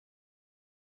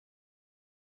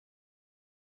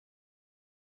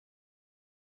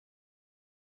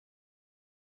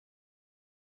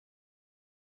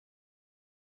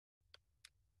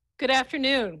Good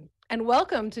afternoon, and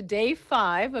welcome to Day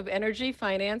 5 of Energy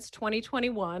Finance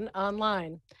 2021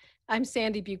 online. I'm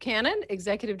Sandy Buchanan,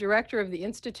 Executive Director of the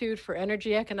Institute for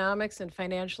Energy Economics and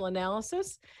Financial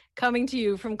Analysis, coming to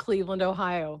you from Cleveland,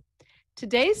 Ohio.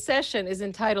 Today's session is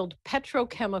entitled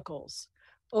Petrochemicals.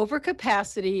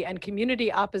 Overcapacity and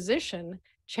community opposition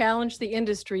challenge the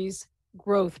industry's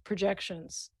growth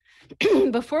projections.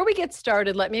 Before we get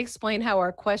started, let me explain how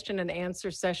our question and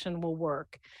answer session will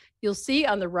work. You'll see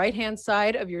on the right-hand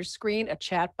side of your screen a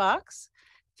chat box.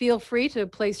 Feel free to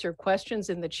place your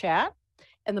questions in the chat,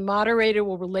 and the moderator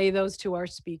will relay those to our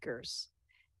speakers.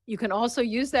 You can also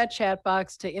use that chat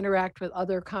box to interact with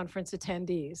other conference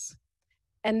attendees.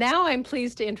 And now I'm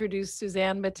pleased to introduce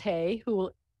Suzanne Mattei, who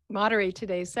will moderate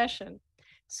today's session.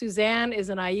 Suzanne is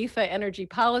an IEEFA energy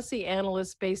policy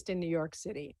analyst based in New York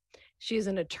City. She is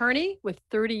an attorney with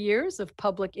 30 years of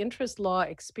public interest law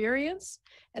experience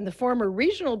and the former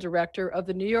regional director of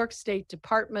the New York State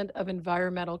Department of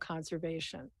Environmental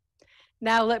Conservation.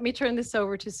 Now let me turn this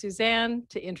over to Suzanne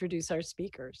to introduce our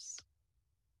speakers.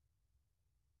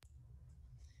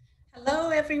 Hello,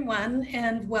 everyone,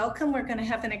 and welcome. We're going to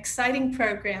have an exciting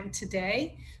program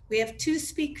today. We have two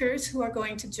speakers who are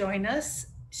going to join us.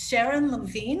 Sharon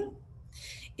Lavigne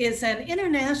is an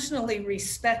internationally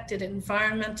respected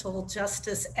environmental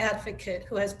justice advocate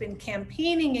who has been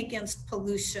campaigning against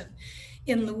pollution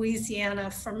in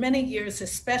Louisiana for many years,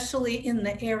 especially in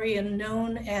the area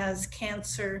known as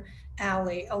Cancer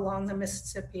Alley along the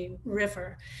Mississippi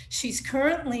River. She's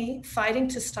currently fighting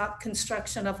to stop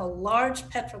construction of a large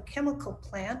petrochemical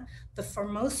plant, the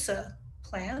Formosa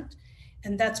plant,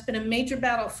 and that's been a major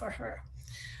battle for her.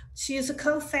 She is a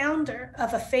co-founder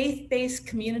of a faith-based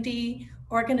community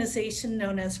organization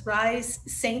known as Rise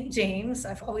St. James.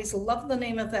 I've always loved the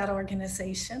name of that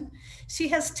organization. She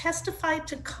has testified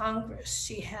to Congress.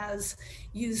 She has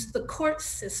used the court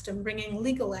system, bringing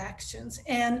legal actions,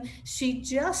 and she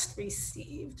just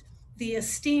received the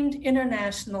esteemed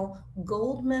International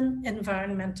Goldman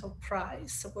Environmental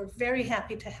Prize. So we're very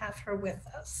happy to have her with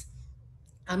us.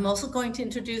 I'm also going to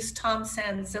introduce Tom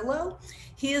Sanzillo.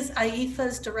 He is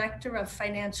IEEFA's Director of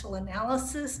Financial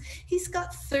Analysis. He's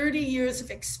got 30 years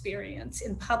of experience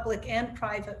in public and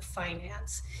private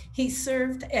finance. He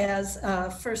served as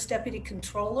First Deputy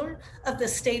Controller of the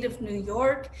State of New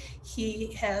York.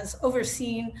 He has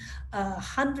overseen a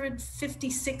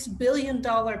 $156 billion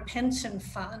pension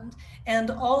fund and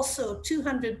also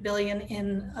 $200 billion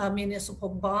in a municipal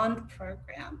bond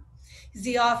program. He's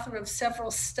the author of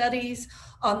several studies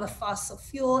on the fossil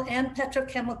fuel and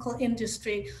petrochemical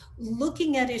industry,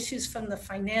 looking at issues from the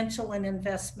financial and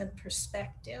investment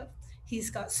perspective. He's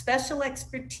got special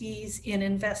expertise in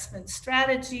investment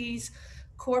strategies,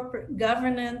 corporate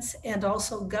governance, and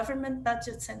also government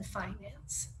budgets and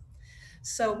finance.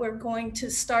 So we're going to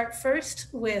start first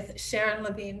with Sharon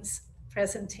Lavigne's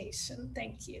presentation.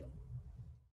 Thank you.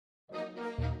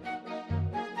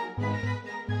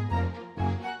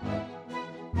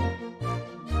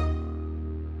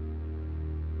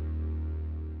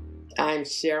 I'm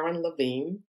Sharon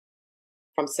Lavigne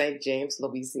from St. James,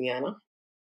 Louisiana,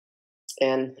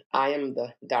 and I am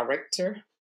the director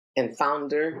and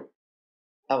founder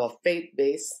of a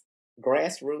faith-based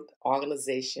grassroots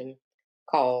organization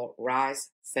called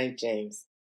Rise St. James.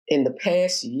 In the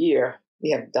past year, we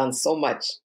have done so much.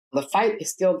 The fight is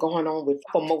still going on with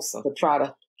Formosa to try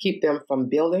to keep them from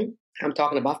building. I'm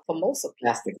talking about Formosa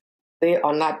plastic. They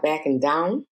are not backing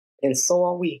down, and so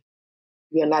are we.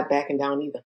 We are not backing down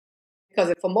either. Because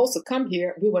if Formosa come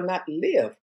here, we will not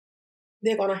live.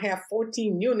 They're going to have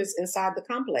 14 units inside the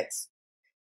complex.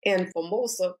 And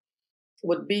Formosa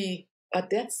would be a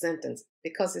death sentence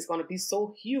because it's going to be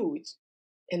so huge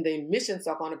and the emissions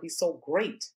are going to be so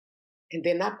great. And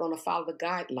they're not going to follow the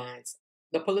guidelines.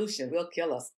 The pollution will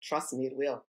kill us. Trust me, it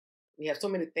will. We have so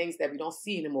many things that we don't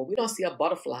see anymore. We don't see a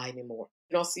butterfly anymore.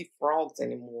 We don't see frogs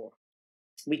anymore.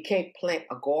 We can't plant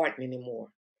a garden anymore.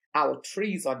 Our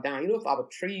trees are dying. You know, if our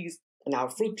trees and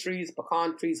our fruit trees,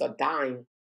 pecan trees are dying,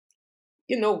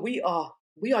 you know, we are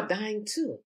dying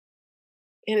too.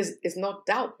 And it's no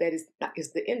doubt that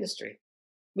it's the industry.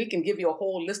 We can give you a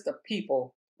whole list of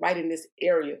people right in this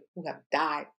area who have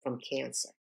died from cancer.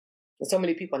 And so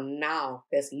many people now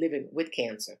that's living with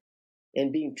cancer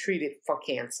and being treated for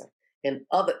cancer and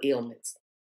other ailments.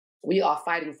 We are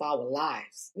fighting for our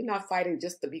lives. We're not fighting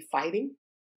just to be fighting,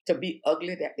 to be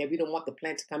ugly, that we don't want the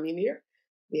plant to come in here.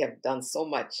 We have done so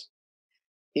much.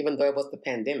 Even though it was the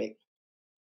pandemic.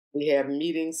 We have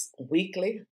meetings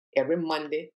weekly, every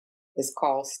Monday. It's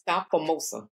called Stop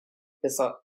Formosa. It's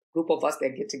a group of us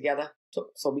that get together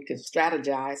so we can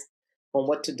strategize on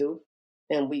what to do.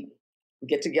 And we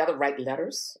get together, write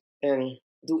letters. and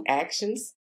do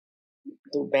actions,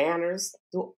 do banners,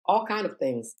 do all kind of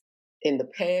things. In the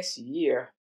past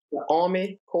year, the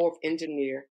Army Corps of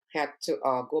Engineer had to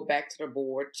go back to the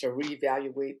board to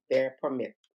reevaluate their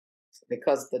permit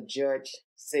because the judge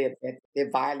said that they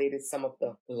violated some of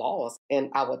the laws. And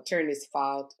our attorneys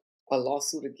filed a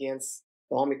lawsuit against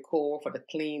the Army Corps for the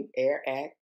Clean Air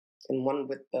Act and one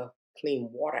with the Clean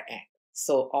Water Act.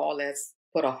 So all that's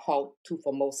put a halt to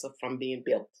Formosa from being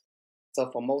built. So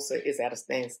Formosa is at a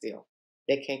standstill.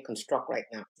 They can't construct right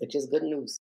now, which is good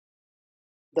news.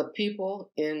 The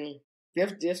people in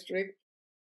 5th District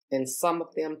and some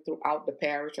of them throughout the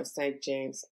parish of St.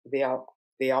 James, they are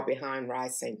behind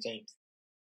Rise St. James.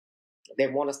 They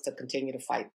want us to continue to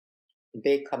fight.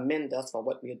 They commend us for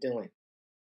what we're doing.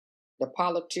 The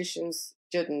politicians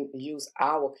shouldn't use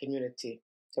our community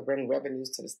to bring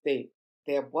revenues to the state.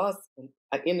 There was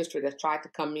an industry that tried to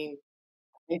come in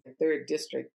the 3rd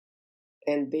District,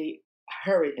 and they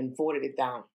hurried and voted it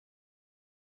down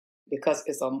because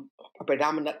it's a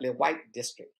predominantly white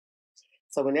district.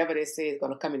 So whenever they say it's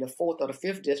going to come in the 4th or the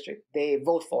 5th District, they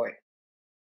vote for it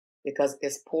because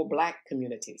it's poor Black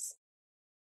communities.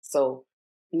 So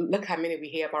look how many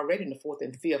we have already in the 4th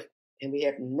and 5th, and we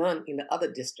have none in the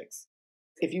other districts.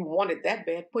 If you want it that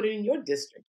bad, put it in your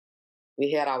district.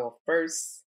 We had our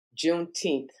first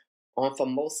Juneteenth on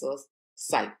Formosa's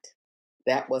site.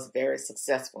 That was very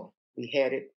successful. We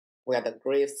had it where the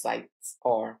grave sites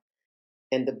are,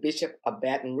 and the Bishop of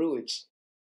Baton Rouge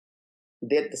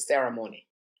did the ceremony.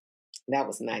 That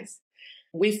was nice.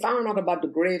 We found out about the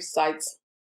grave sites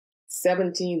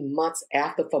 17 months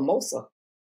after Formosa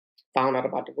found out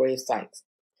about the grave sites.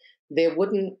 They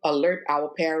wouldn't alert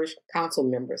our parish council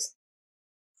members.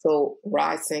 So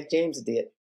Rise St. James did.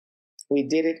 We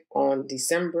did it on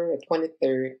December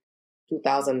 23rd,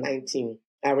 2019.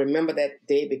 I remember that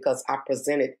day because I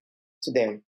presented to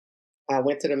them. I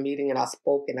went to the meeting and I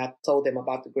spoke and I told them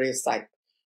about the grave site.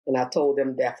 And I told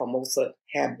them that Formosa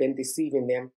had been deceiving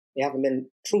them. They haven't been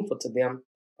truthful to them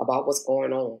about what's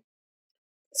going on.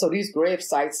 So these grave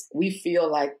sites, we feel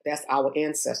like that's our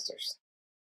ancestors.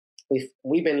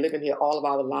 We've been living here all of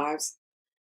our lives.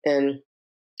 And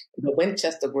the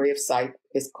Winchester grave site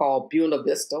is called Buena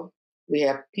Vista. We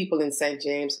have people in St.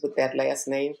 James with that last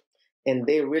name, and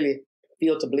they really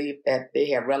feel to believe that they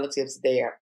have relatives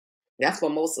there. That's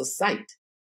Formosa's site.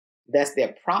 That's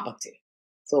their property.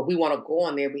 So if we want to go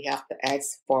on there, we have to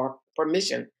ask for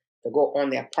permission to go on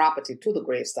their property to the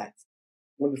grave sites.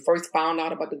 When we first found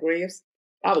out about the graves,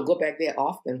 I would go back there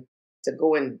often to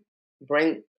go and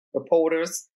bring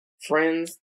reporters,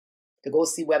 friends, to go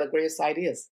see where the grave site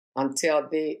is until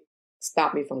they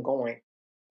stopped me from going.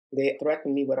 They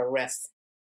threatened me with arrest.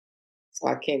 So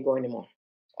I can't go anymore.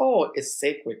 Oh, it's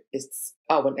sacred.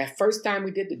 When that first time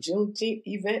we did the Juneteenth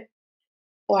event,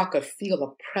 I could feel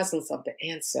the presence of the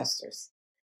ancestors.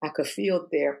 I could feel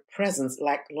their presence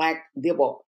like they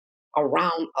were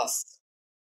around us.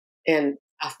 And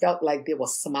I felt like they were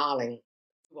smiling.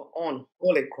 They were on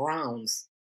holy grounds.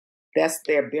 That's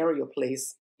their burial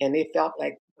place. And they felt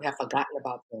like we have forgotten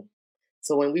about them.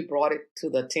 So when we brought it to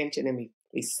the attention and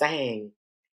we sang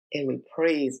and we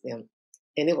praised them,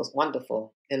 and it was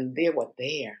wonderful. And they were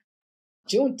there.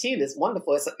 Juneteenth is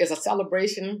wonderful. It's a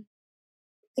celebration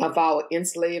of our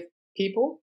enslaved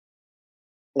people,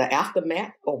 the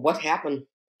aftermath of what happened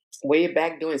way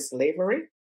back during slavery.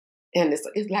 And it's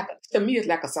like, to me, it's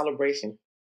like a celebration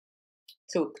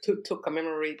to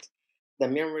commemorate the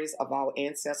memories of our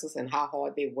ancestors and how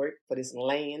hard they worked for this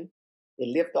land. They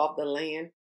lived off the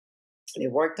land, they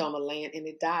worked on the land, and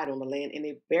they died on the land, and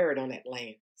they buried on that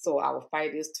land. So our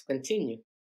fight is to continue.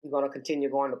 We're going to continue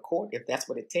going to court if that's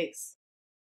what it takes.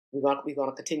 We're going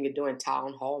to continue doing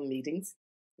town hall meetings.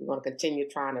 We're going to continue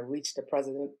trying to reach the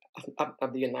President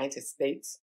of the United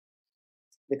States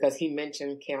because he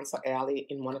mentioned Cancer Alley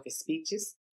in one of his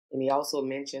speeches, and he also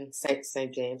mentioned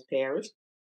St. James Parish.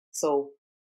 So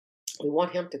we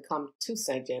want him to come to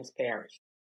St. James Parish.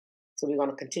 So we're going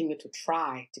to continue to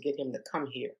try to get him to come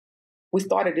here. We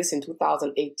started this in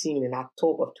 2018, in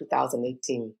October of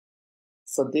 2018.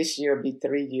 So this year will be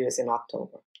 3 years in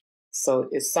October. So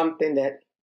it's something that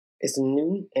is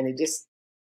new, and it just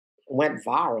went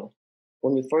viral.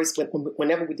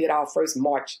 Whenever we did our first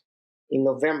march in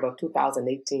November of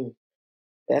 2018,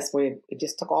 that's when it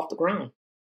just took off the ground.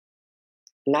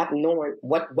 Not knowing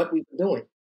what we were doing.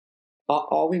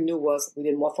 All we knew was we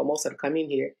didn't want Formosa to come in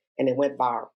here, and it went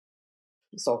viral.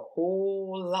 It's a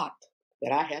whole lot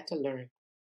that I had to learn.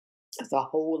 It's a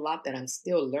whole lot that I'm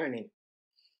still learning.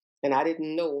 And I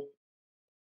didn't know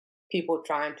people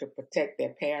trying to protect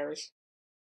their parish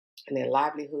and their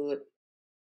livelihood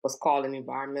was called an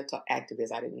environmental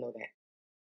activist. I didn't know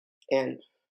that. And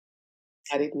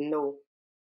I didn't know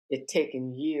it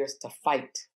taken years to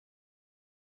fight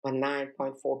a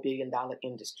 $9.4 billion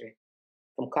industry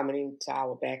from coming into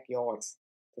our backyards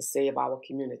to save our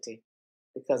community.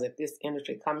 Because if this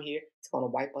industry come here, it's going to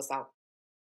wipe us out.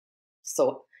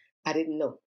 So I didn't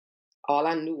know. All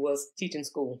I knew was teaching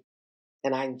school,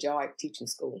 and I enjoyed teaching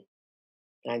school.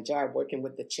 I enjoyed working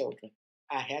with the children.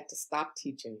 I had to stop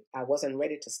teaching. I wasn't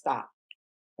ready to stop,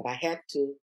 but I had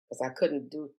to because I couldn't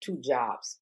do two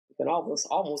jobs. You can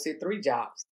almost say three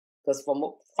jobs because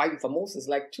fighting for most is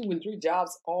like 2 and 3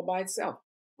 jobs all by itself.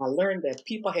 I learned that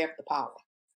people have the power.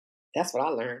 That's what I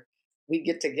learned. We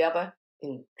get together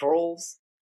in droves.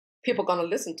 People are going to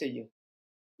listen to you,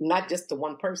 not just to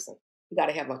one person. You got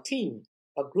to have a team,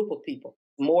 a group of people.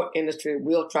 More industry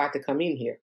will try to come in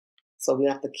here. So we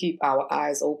have to keep our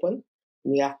eyes open.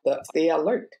 We have to stay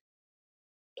alert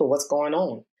to what's going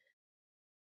on.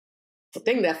 The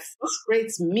thing that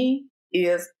frustrates me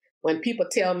is when people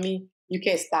tell me you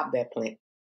can't stop that plant.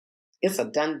 It's a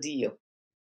done deal.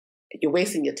 You're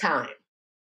wasting your time.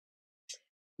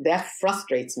 That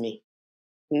frustrates me.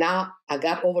 Now I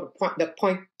got over the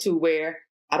point to where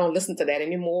I don't listen to that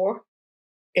anymore.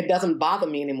 It doesn't bother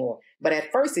me anymore. But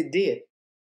at first it did.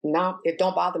 Now it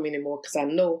don't bother me anymore because I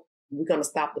know we're going to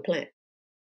stop the plant.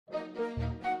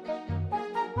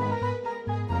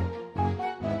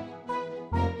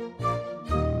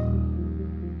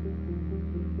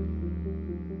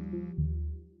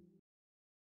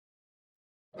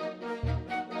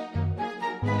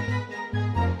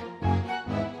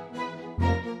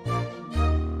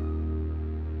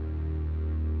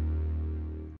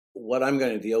 What I'm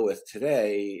going to deal with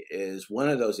today is one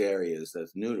of those areas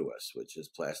that's new to us, which is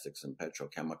plastics and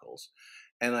petrochemicals.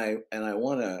 And I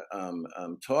want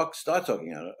to start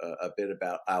talking a bit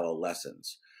about our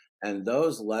lessons. And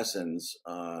those lessons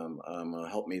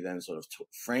help me then sort of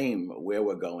frame where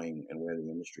we're going and where the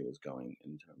industry is going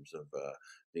in terms of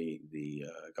the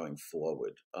going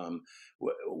forward.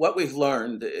 What we've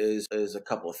learned is a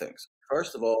couple of things.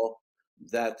 First of all,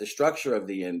 that the structure of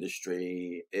the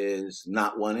industry is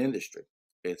not one industry.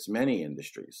 It's many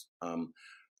industries.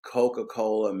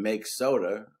 Coca-Cola makes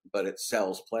soda, but it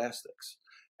sells plastics.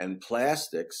 And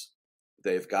plastics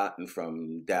they've gotten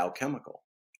from Dow Chemical.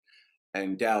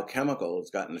 And Dow Chemical has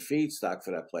gotten the feedstock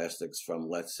for that plastics from,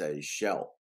 let's say,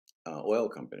 Shell, oil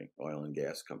and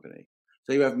gas company.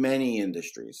 So you have many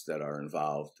industries that are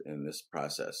involved in this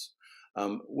process.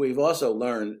 We've also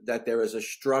learned that there is a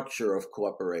structure of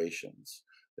corporations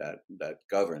that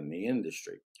govern the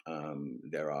industry.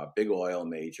 There are big oil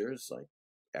majors like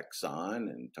Exxon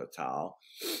and Total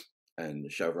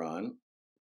and Chevron.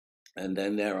 And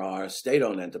then there are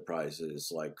state-owned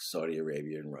enterprises like Saudi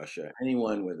Arabia and Russia.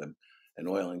 Anyone with an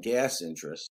oil and gas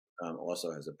interest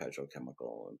also has a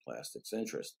petrochemical and plastics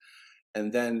interest.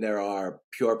 And then there are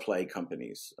pure play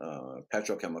companies,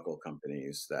 petrochemical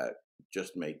companies that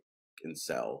just make and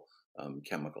sell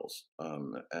chemicals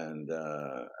and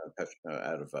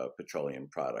out of petroleum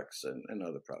products and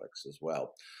other products as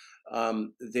well.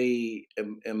 The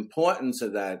importance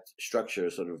of that structure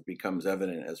sort of becomes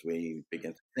evident as we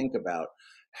begin to think about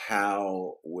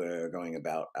how we're going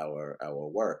about our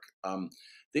work.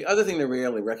 The other thing to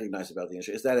really recognize about the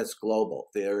industry is that it's global.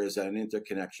 There is an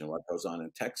interconnection. What goes on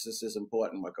in Texas is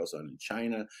important. What goes on in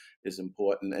China is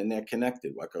important, and they're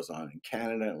connected. What goes on in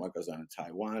Canada and what goes on in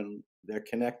Taiwan, they're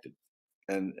connected.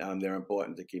 And they're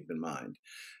important to keep in mind.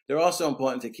 They're also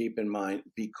important to keep in mind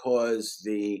because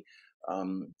the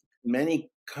many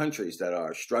countries that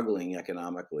are struggling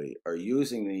economically are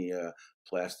using the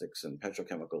plastics and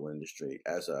petrochemical industry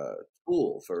as a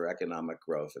tool for economic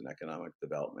growth and economic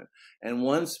development. And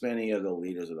once many of the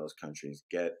leaders of those countries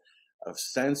get a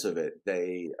sense of it,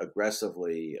 they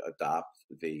aggressively adopt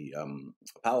the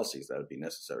policies that would be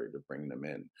necessary to bring them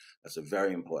in. That's a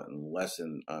very important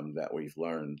lesson that we've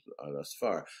learned thus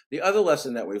far. The other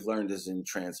lesson that we've learned is in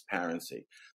transparency.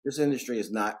 This industry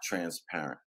is not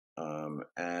transparent.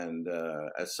 And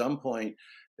at some point,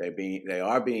 they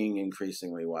are being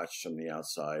increasingly watched from the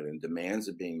outside, and demands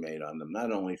are being made on them,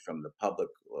 not only from the public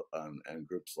and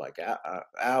groups like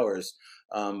ours,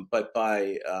 but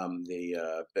by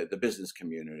the business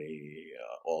community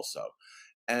also.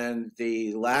 And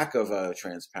the lack of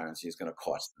transparency is going to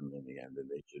cost them in the end, and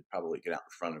they should probably get out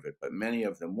in front of it, but many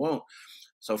of them won't.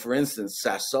 So, for instance,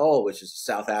 Sasol, which is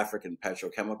a South African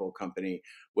petrochemical company,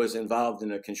 was involved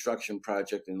in a construction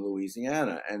project in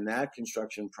Louisiana, and that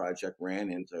construction project ran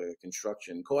into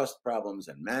construction cost problems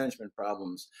and management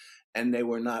problems, and they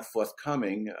were not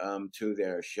forthcoming to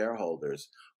their shareholders.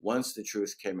 Once the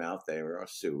truth came out, they were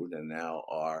sued and now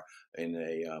are in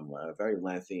a very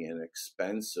lengthy and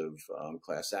expensive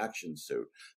class action suit.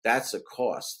 That's a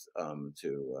cost of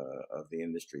the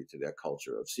industry to their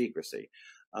culture of secrecy.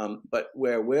 But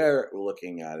where we're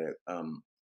looking at it,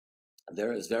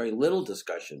 there is very little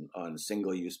discussion on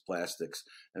single-use plastics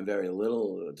and very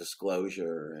little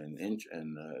disclosure and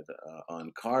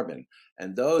on carbon,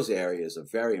 and those areas are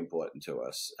very important to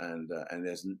us. And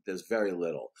there's very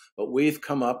little, but we've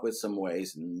come up with some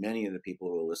ways, and many of the people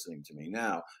who are listening to me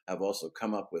now have also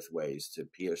come up with ways to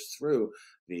pierce through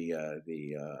the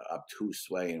obtuse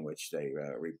way in which they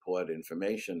report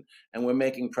information, and we're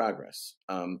making progress.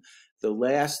 The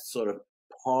last sort of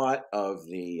part of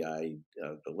the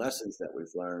lessons that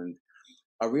we've learned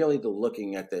are really the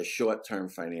looking at the short-term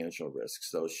financial risks.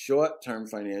 Those short-term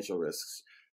financial risks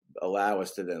allow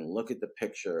us to then look at the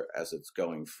picture as it's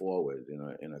going forward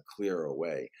in a clearer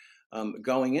way.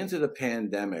 Going into the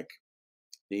pandemic,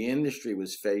 the industry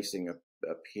was facing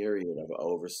a period of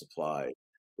oversupply,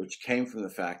 which came from the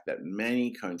fact that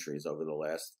many countries over the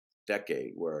last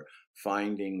decade were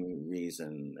finding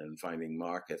reason and finding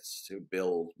markets to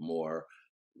build more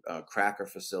cracker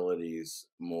facilities,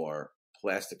 more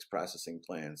plastics processing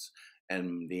plants,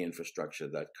 and the infrastructure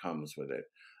that comes with it.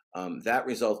 That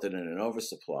resulted in an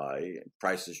oversupply,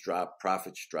 prices dropped,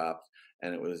 profits dropped,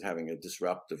 and it was having a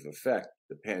disruptive effect.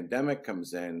 The pandemic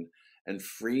comes in and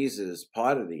freezes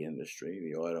part of the industry,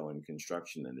 the auto and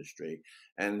construction industry,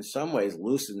 and in some ways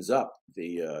loosens up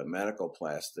the medical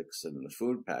plastics and the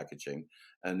food packaging,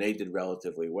 and they did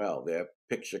relatively well. Their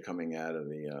picture coming out of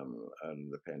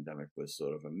the pandemic was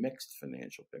sort of a mixed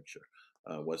financial picture.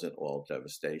 Wasn't all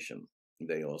devastation.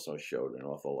 They also showed an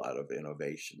awful lot of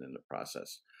innovation in the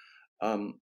process.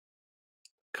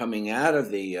 Coming out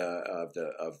of the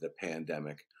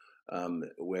pandemic,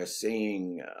 we're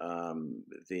seeing a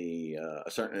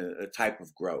certain type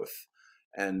of growth,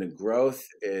 and the growth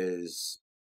is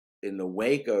in the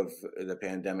wake of the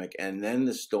pandemic, and then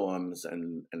the storms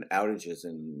and outages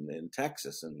in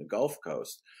Texas and the Gulf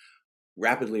Coast,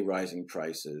 rapidly rising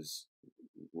prices,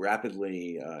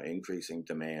 rapidly increasing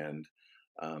demand.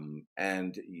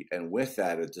 And with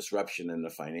that, a disruption in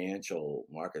the financial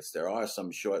markets. There are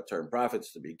some short-term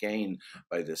profits to be gained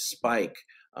by this spike,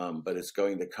 but it's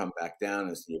going to come back down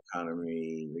as the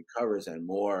economy recovers and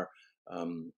more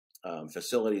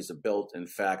facilities are built. In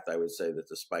fact, I would say that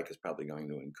the spike is probably going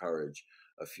to encourage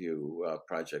a few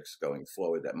projects going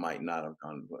forward that might not have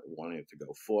wanted to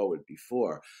go forward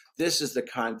before. This is the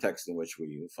context in which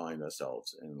we find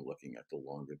ourselves in looking at the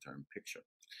longer-term picture.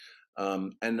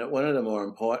 And one of the more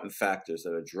important factors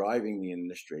that are driving the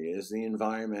industry is the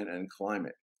environment and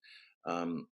climate.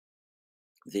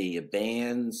 The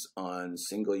bans on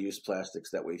single-use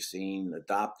plastics that we've seen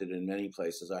adopted in many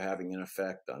places are having an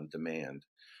effect on demand,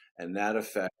 and that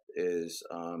effect is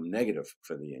negative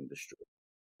for the industry.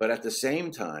 But at the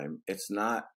same time, it's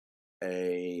not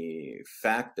a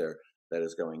factor that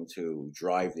is going to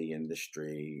drive the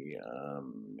industry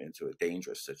into a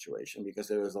dangerous situation, because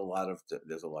there's a lot of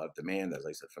demand, as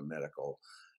I said, for medical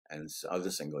and other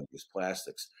single-use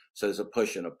plastics. So there's a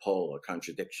push and a pull, a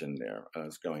contradiction there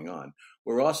that's going on.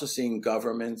 We're also seeing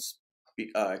governments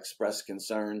express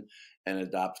concern and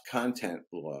adopt content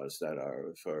laws that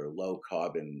are for low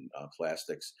carbon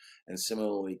plastics, and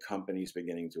similarly companies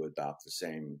beginning to adopt the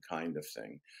same kind of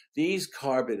thing. These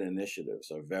carbon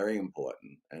initiatives are very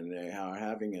important, and they are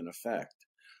having an effect.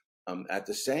 At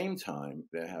the same time,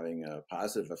 they're having a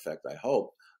positive effect, I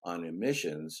hope, on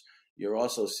emissions. You're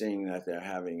also seeing that they're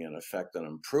having an effect on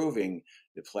improving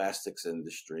the plastics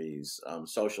industry's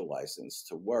social license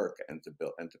to work and to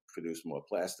build and to produce more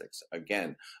plastics.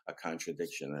 Again, a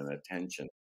contradiction and a tension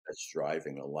that's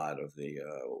driving a lot of the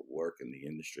work in the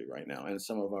industry right now, and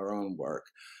some of our own work.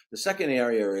 The second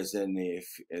area is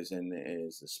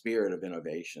the spirit of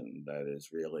innovation that is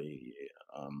really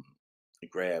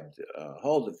grabbed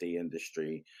hold of the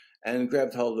industry and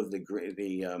grabbed hold of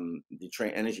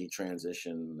the energy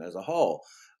transition as a whole.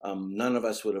 None of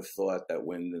us would have thought that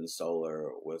wind and solar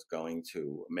was going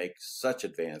to make such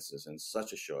advances in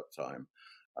such a short time,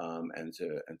 and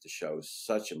to show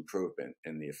such improvement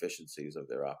in the efficiencies of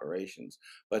their operations.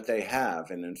 But they have,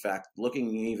 and in fact,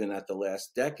 looking even at the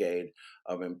last decade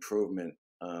of improvement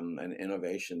and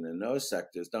innovation in those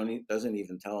sectors doesn't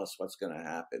even tell us what's going to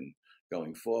happen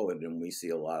going forward, and we see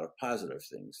a lot of positive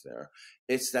things there.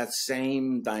 It's that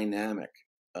same dynamic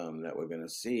that we're going to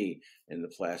see in the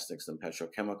plastics and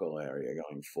petrochemical area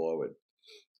going forward.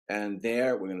 And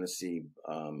there we're going to see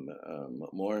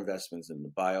more investments in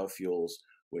the biofuels,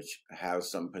 which have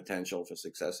some potential for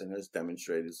success and has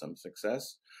demonstrated some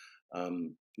success.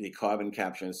 the carbon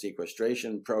capture and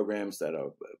sequestration programs that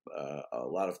are a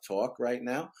lot of talk right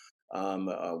now.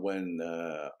 When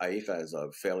IEEFA has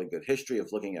a fairly good history of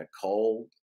looking at coal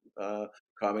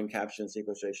carbon capture and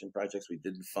sequestration projects, we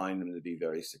didn't find them to be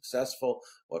very successful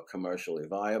or commercially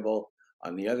viable.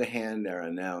 On the other hand, there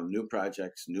are now new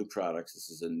projects, new products. This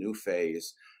is a new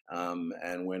phase,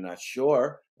 and we're not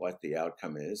sure what the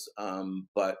outcome is,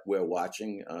 but we're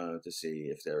watching to see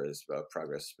if there is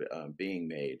progress being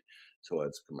made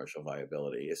towards commercial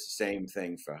viability. It's the same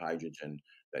thing for hydrogen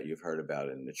that you've heard about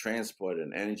in the transport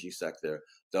and energy sector.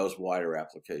 Those wider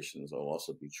applications will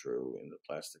also be true in the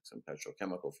plastics and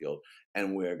petrochemical field,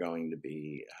 and we're going to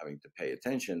be having to pay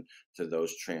attention to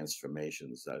those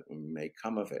transformations that may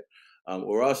come of it.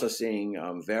 We're also seeing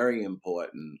very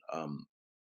important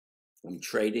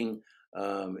trading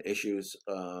issues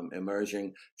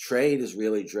emerging. Trade is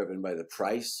really driven by the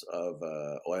price of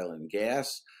oil and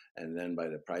gas, and then by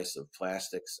the price of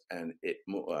plastics. And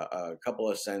a couple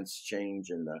of cents change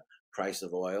in the price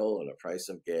of oil or the price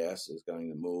of gas is going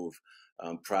to move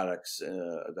the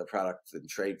product and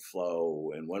trade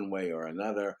flow in one way or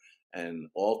another and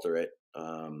alter it,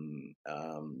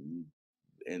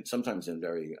 and sometimes in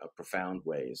very profound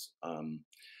ways.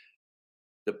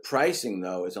 The pricing,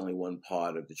 though, is only one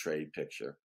part of the trade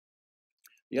picture.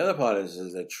 The other part is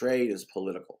that trade is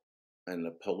political, and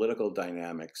the political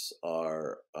dynamics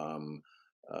are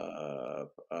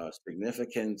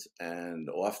significant, and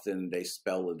often they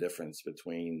spell the difference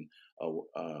between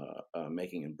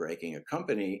making and breaking a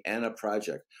company and a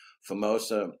project.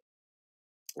 Formosa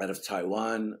out of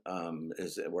Taiwan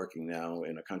is working now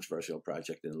in a controversial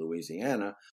project in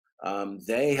Louisiana.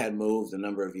 They had moved a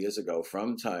number of years ago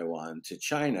from Taiwan to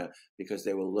China because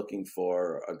they were looking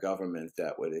for a government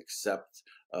that would accept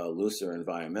looser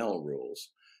environmental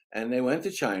rules. And they went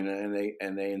to China and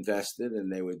they invested, and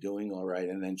they were doing all right.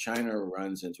 And then China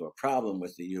runs into a problem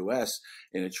with the U.S.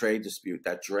 in a trade dispute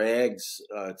that drags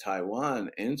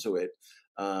Taiwan into it,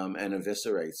 and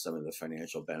eviscerates some of the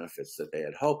financial benefits that they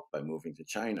had hoped by moving to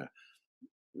China.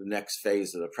 The next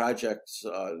phase of the project,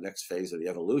 next phase of the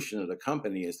evolution of the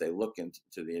company, is they look into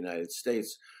the United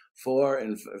States for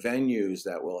venues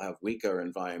that will have weaker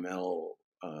environmental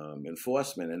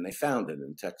enforcement, and they found it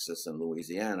in Texas and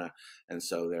Louisiana, and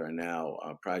so there are now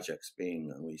projects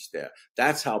being unleashed there.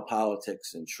 That's how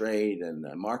politics and trade and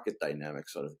market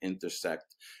dynamics sort of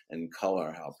intersect and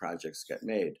color how projects get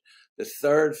made. The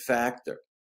third factor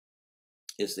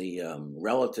is the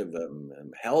relative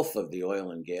health of the oil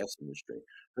and gas industry.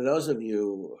 For those of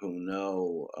you who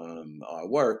know our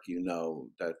work, you know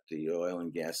that the oil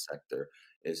and gas sector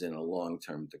is in a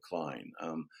long-term decline.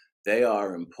 They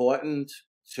are important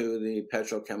to the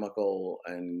petrochemical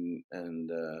and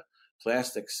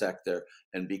plastic sector,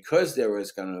 and because there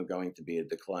is going to be a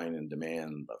decline in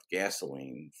demand of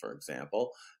gasoline, for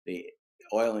example, the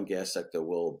oil and gas sector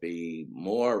will be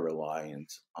more reliant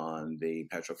on the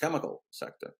petrochemical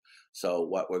sector. So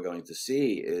what we're going to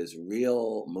see is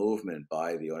real movement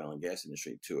by the oil and gas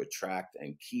industry to attract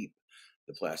and keep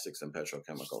the plastics and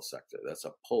petrochemical sector. That's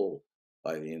a pull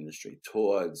by the industry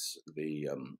towards the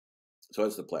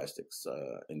plastics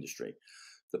industry.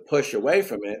 The push away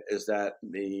from it is that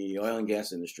the oil and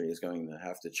gas industry is going to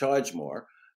have to charge more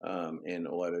in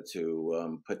order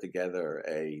to put together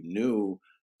a new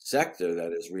sector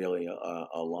that is really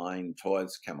aligned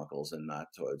towards chemicals and not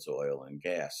towards oil and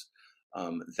gas.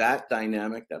 That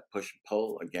dynamic, that push and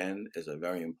pull, again, is a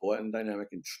very important dynamic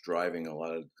and driving a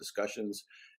lot of discussions.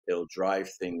 It'll drive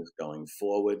things going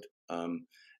forward.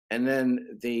 And then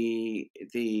the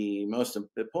most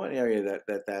important area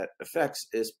that affects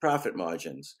is profit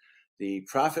margins. The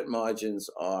profit margins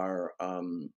are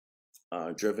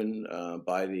driven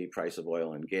by the price of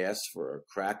oil and gas for a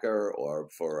cracker or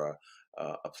for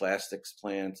a plastics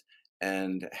plant,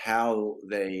 and how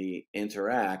they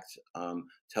interact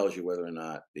tells you whether or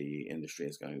not the industry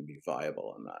is going to be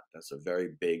viable or not. That's a very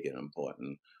big and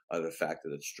important other factor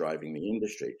that's driving the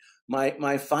industry.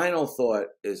 My final thought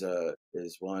is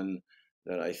one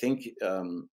that I think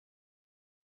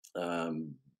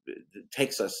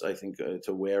takes us, I think,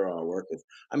 to where our work is.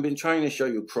 I've been trying to show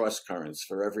you cross currents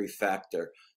for every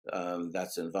factor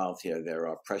that's involved here. There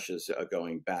are pressures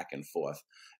going back and forth.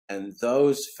 And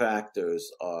those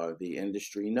factors are the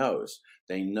industry knows.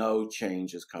 They know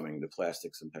change is coming, the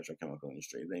plastics and petrochemical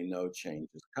industry. They know change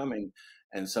is coming,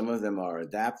 and some of them are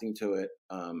adapting to it,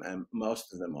 and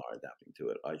most of them are adapting to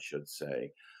it, I should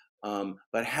say.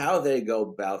 But how they go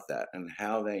about that and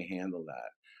how they handle that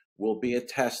will be a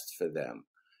test for them.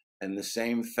 And the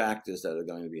same factors that are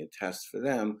going to be a test for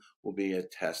them will be a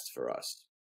test for us.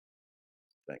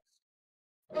 Thanks.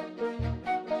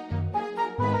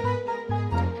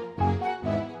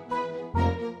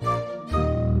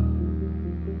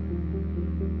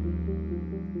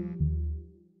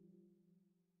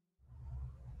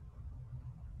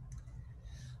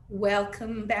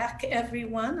 Welcome back,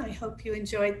 everyone. I hope you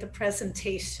enjoyed the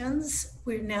presentations.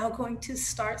 We're now going to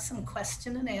start some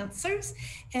question and answers.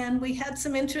 And we had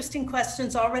some interesting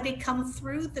questions already come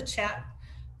through the chat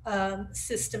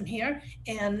system here.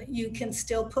 And you can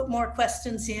still put more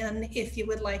questions in if you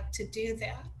would like to do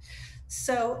that.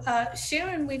 So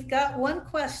Sharon, we've got one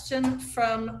question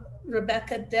from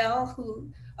Rebecca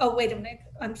Dell, oh, wait a minute,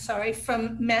 I'm sorry,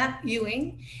 from Matt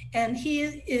Ewing. And he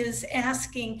is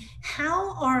asking,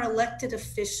 how are elected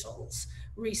officials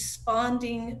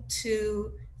responding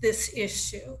to this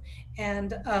issue?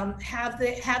 And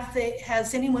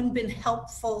has anyone been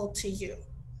helpful to you?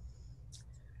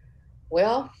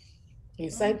 Well,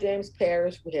 in St. James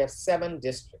Parish, we have 7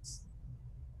 districts.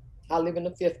 I live in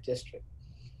the 5th district.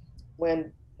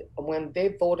 When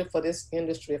they voted for this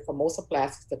industry, for Formosa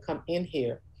Plastics to come in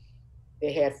here,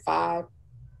 they had 5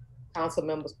 council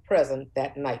members present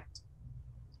that night.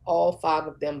 All 5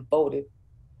 of them voted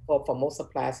for Formosa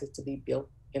Plastics to be built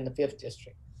in the 5th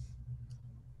district.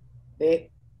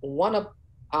 One of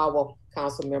our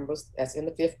council members that's in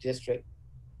the 5th district,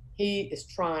 he is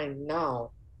trying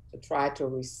now to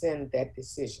rescind that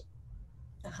decision.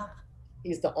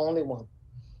 He's the only one.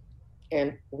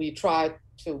 And we tried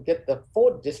to get the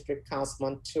 4th district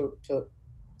councilman to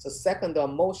second the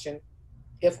motion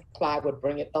if Clyde would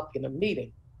bring it up in a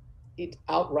meeting. He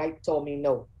outright told me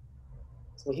no.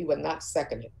 So he would not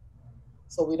second it.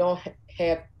 So we don't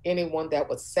have anyone that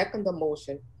would second the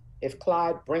motion. If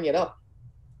Clyde bring it up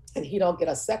and he don't get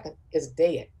a second, it's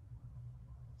dead.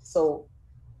 So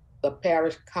the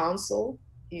parish council,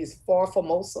 he's for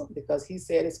Formosa because he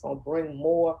said it's going to bring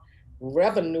more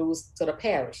revenues to the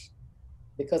parish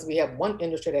because we have one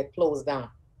industry that closed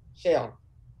down, Shell.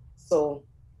 So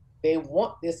they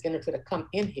want this industry to come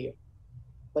in here,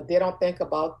 but they don't think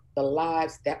about the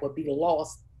lives that would be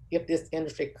lost if this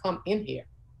industry come in here.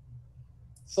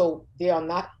 So they are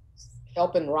not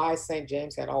helping Rise St.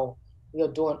 James at all. We are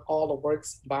doing all the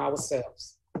works by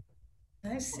ourselves.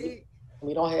 I see.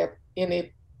 We don't have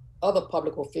any other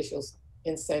public officials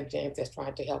in St. James that's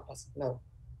trying to help us, no.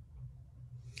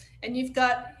 And you've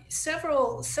got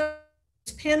several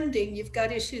pending. You've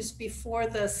got issues before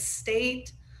the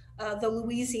state, the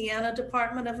Louisiana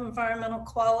Department of Environmental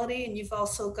Quality, and you've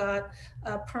also got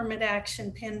permit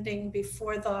action pending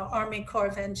before the Army Corps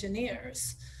of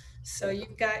Engineers. So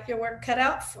you've got your work cut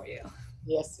out for you.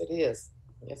 Yes, it is.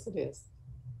 Yes, it is.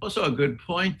 Also a good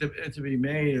point to be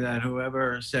made that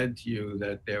whoever said to you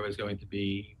that there was going to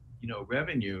be,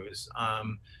 revenues,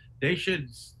 they should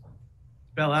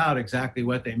spell out exactly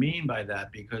what they mean by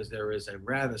that, because there is a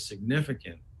rather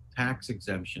significant tax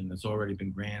exemption that's already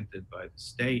been granted by the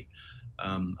state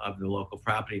of the local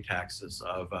property taxes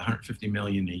of $150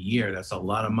 million a year. That's a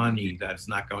lot of money that's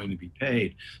not going to be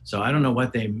paid. So I don't know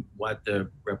what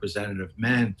the representative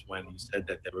meant when he said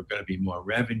that there were going to be more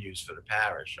revenues for the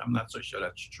parish. I'm not so sure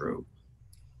that's true.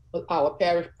 Well, our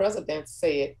parish president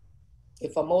said,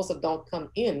 if Formosa don't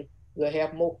come in, we'll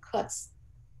have more cuts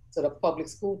to the public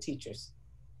school teachers.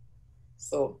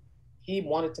 So he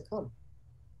wanted to come.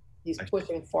 He's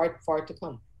pushing for it to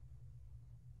come.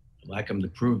 I'd like him to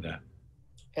prove that.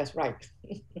 That's right.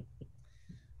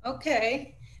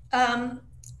 Okay.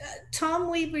 Tom,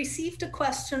 we received a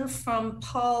question from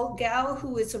Paul Gow,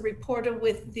 who is a reporter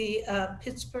with the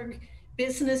Pittsburgh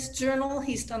Business Journal.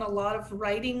 He's done a lot of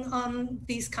writing on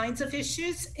these kinds of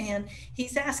issues, and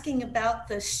he's asking about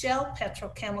the Shell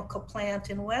petrochemical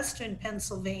plant in Western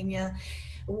Pennsylvania.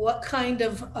 What kind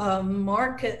of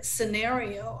market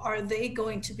scenario are they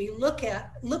going to be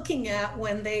looking at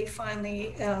when they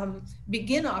finally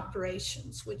begin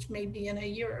operations, which may be in a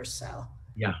year or so?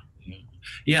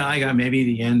 Yeah, I got maybe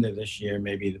the end of this year,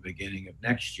 maybe the beginning of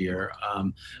next year.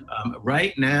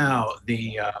 Right now,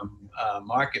 the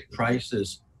market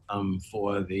prices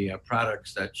for the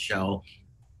products that Shell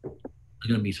is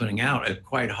going to be putting out are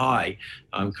quite high.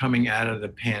 Coming out of the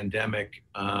pandemic,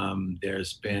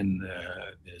 there's been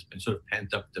sort of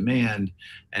pent-up demand,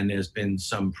 and there's been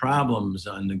some problems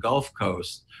on the Gulf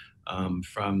Coast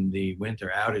from the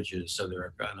winter outages. So there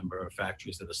are a number of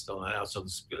factories that are still not out. So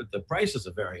the prices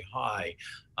are very high.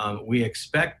 We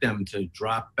expect them to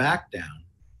drop back down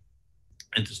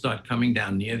and to start coming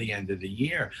down near the end of the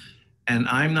year. And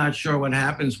I'm not sure what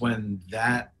happens when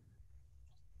that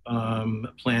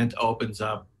plant opens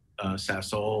up.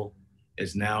 Sasol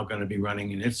is now going to be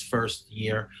running in its first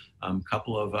year.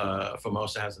 Couple of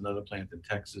Formosa has another plant in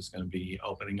Texas going to be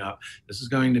opening up. This is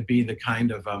going to be the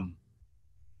kind of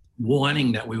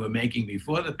warning that we were making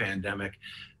before the pandemic,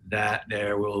 that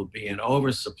there will be an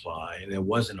oversupply. There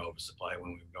was an oversupply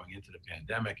when we were going into the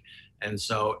pandemic. And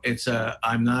so it's I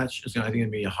think it'll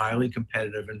be a highly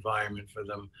competitive environment for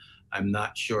them. I'm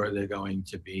not sure they're going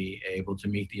to be able to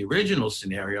meet the original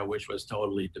scenario, which was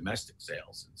totally domestic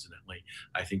sales. Incidentally,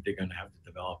 I think they're going to have to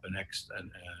develop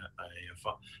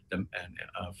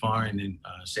foreign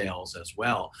sales as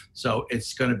well. So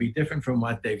it's going to be different from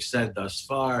what they've said thus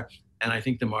far, and I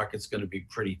think the market's going to be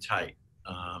pretty tight.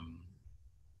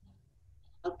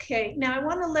 Okay, now I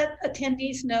want to let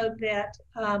attendees know that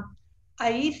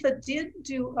IEEFA did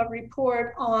do a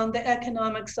report on the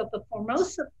economics of the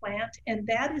Formosa plant, and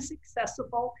that is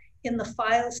accessible in the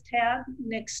Files tab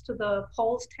next to the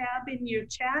Polls tab in your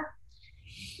chat.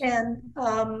 And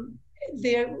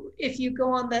if you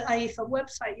go on the IEEFA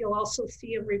website, you'll also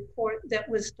see a report that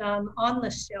was done on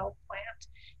the Shell plant.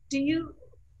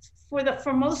 For the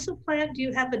Formosa plant, do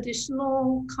you have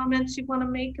additional comments you want to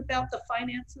make about the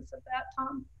finances of that,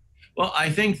 Tom? Well, I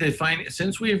think that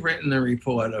since we've written the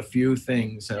report, a few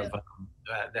things have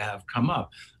come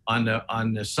up. On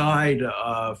the side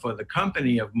for the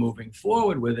company of moving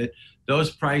forward with it,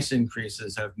 those price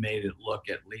increases have made it look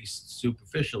at least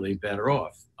superficially better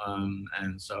off,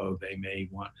 and so they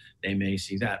may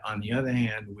see that. On the other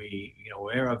hand, we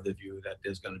aware of the view that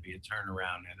there's going to be a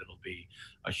turnaround, and it'll be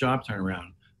a sharp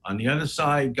turnaround. On the other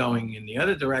side, going in the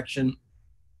other direction,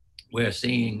 we're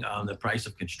seeing the price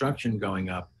of construction going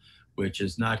up, which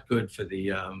is not good for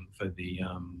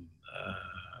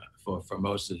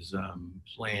Formosa's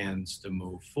plans to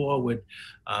move forward.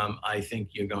 I think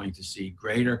you're going to see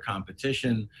greater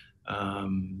competition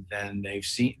than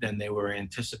they were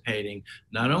anticipating.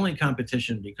 Not only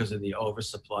competition because of the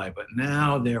oversupply, but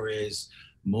now there is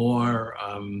more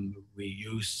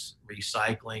reuse,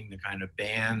 recycling, the kind of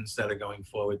bans that are going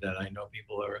forward that I know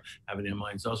people are having in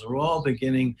mind. Those are all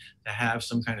beginning to have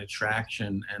some kind of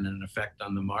traction and an effect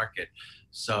on the market.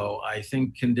 So I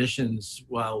think conditions,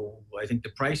 while I think the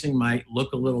pricing might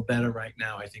look a little better right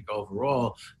now, I think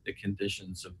overall the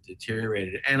conditions have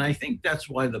deteriorated. And I think that's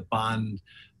why the bond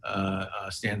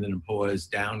Standard & Poor's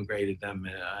downgraded them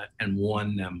and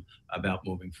warned them about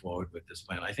moving forward with this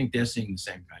plan. I think they're seeing the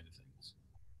same kind of things.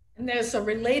 And there's a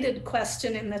related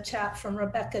question in the chat from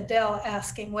Rebecca Dell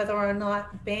asking whether or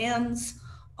not bans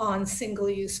on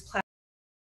single-use plastics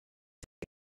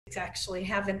actually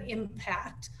have an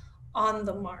impact on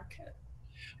the market.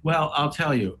 Well, I'll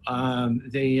tell you,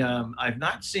 I've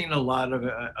not seen a lot of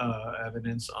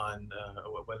evidence on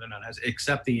whether or not it has,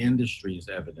 except the industry's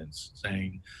evidence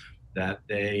saying that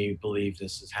they believe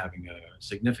this is having a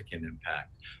significant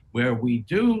impact. Where we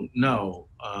do know,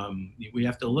 we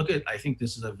have to look at, I think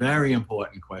this is a very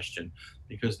important question,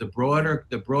 because the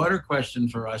broader question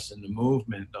for us in the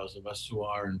movement, those of us who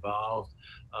are involved,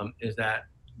 is that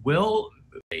will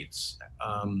rates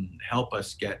help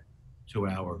us get to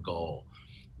our goal?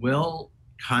 Will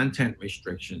content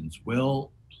restrictions,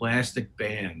 will plastic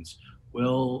bans,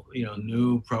 will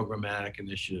new programmatic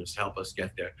initiatives help us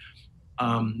get there?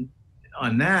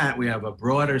 On that, we have a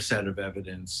broader set of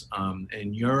evidence.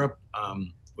 In Europe,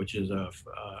 which is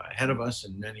ahead of us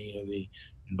in many of the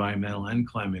environmental and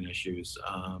climate issues,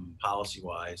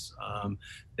 policy-wise,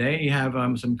 they have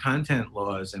some content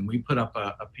laws, and we put up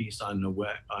a piece on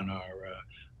our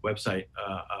website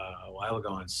a while ago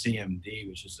on CMD,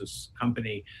 which is this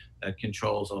company that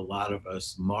controls a lot of a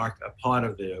part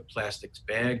of the plastics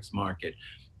bags market,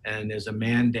 and there's a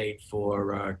mandate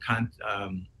for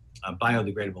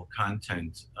biodegradable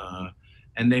content.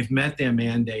 And they've met their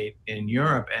mandate in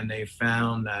Europe, and they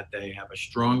found that they have a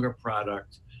stronger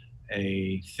product,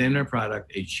 a thinner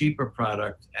product, a cheaper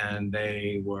product, and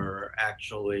they were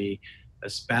actually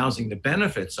espousing the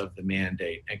benefits of the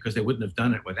mandate, because they wouldn't have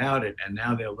done it without it. And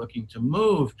now they're looking to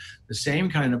move the same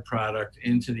kind of product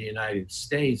into the United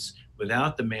States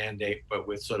without the mandate, but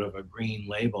with sort of a green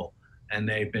label. And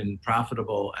they've been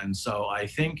profitable. And so I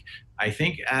think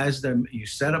as you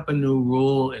set up a new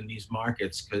rule in these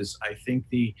markets, because I think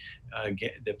the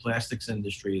plastics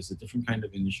industry is a different kind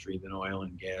of industry than oil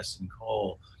and gas and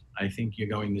coal. I think you're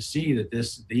going to see that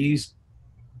these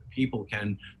people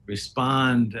can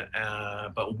respond,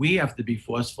 but we have to be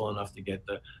forceful enough to get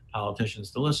the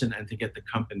politicians to listen and to get the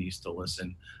companies to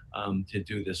listen to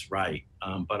do this right.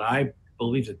 But I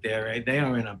believe that they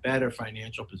are in a better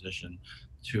financial position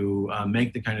to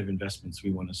make the kind of investments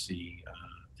we want to see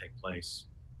take place.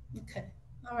 Okay,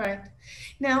 all right.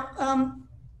 Now,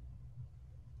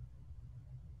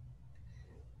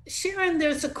 Sharon,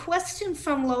 there's a question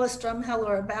from Lois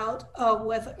Drumheller about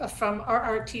from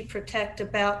RRT Protect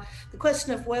about the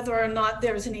question of whether or not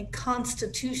there's any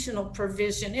constitutional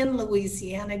provision in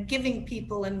Louisiana giving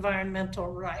people environmental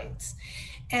rights.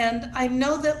 And I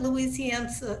know that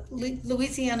Louisiana's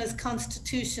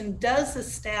Constitution does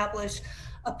establish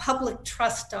a public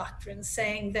trust doctrine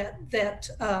saying that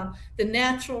the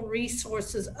natural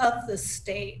resources of the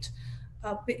state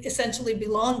essentially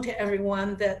belong to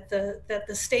everyone, that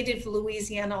the state of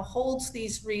Louisiana holds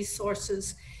these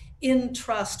resources in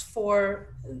trust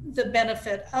for the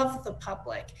benefit of the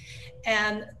public.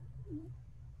 And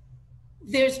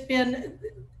there's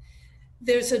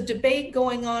a debate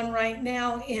going on right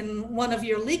now in one of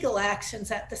your legal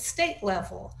actions at the state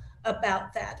level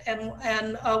about that.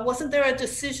 And wasn't there a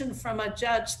decision from a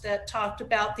judge that talked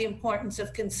about the importance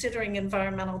of considering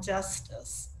environmental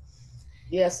justice?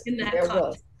 Yes, In that there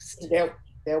context. was.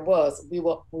 There was.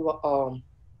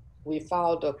 We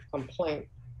filed a complaint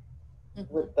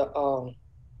with the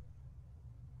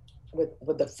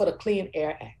for the Clean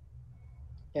Air Act,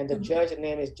 and the judge's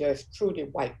name is Judge Trudy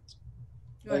White,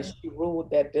 and she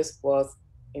ruled that this was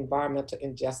environmental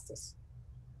injustice,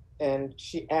 and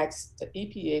she asked the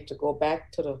EPA to go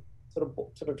back to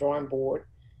the drawing board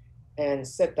and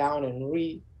sit down and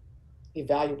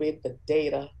re-evaluate the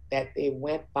data that they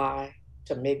went by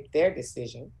to make their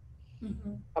decision.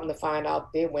 Come to find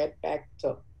out, they went back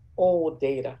to old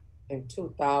data in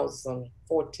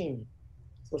 2014.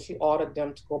 So she ordered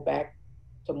them to go back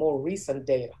to more recent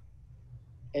data.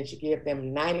 And she gave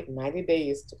them 90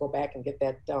 days to go back and get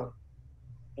that done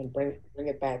and bring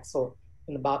it back. So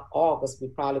in about August, we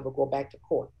probably will go back to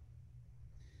court.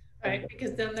 Right,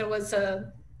 because then there was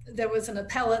an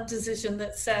appellate decision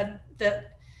that said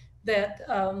that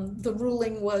the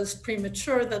ruling was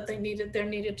premature, that there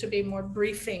needed to be more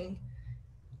briefing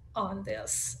on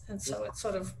this. And so it's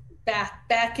sort of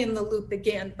back in the loop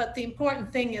again. But the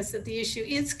important thing is that the issue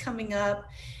is coming up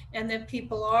and that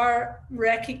people are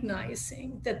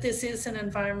recognizing that this is an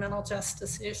environmental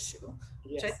justice issue,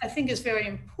 which I think is very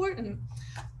important.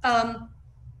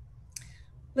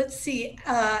 Let's see,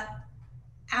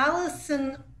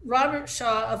 Allison Robert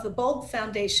Shaw of the Bulb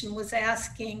Foundation was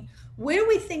asking where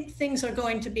we think things are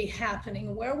going to be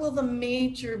happening. Where will the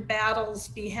major battles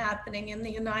be happening in the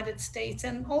United States,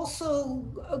 and also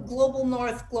global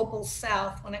north, global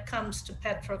south when it comes to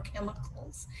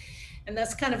petrochemicals? And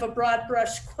that's kind of a broad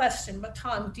brush question, but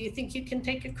Tom, do you think you can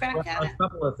take a crack at it? A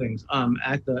couple of things.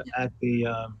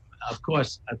 Of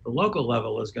course, at the local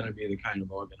level is going to be the kind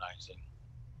of organizing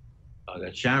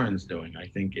that Sharon's doing. I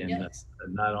think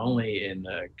not only in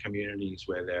the communities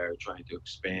where they're trying to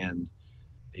expand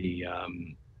the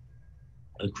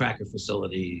cracker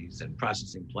facilities and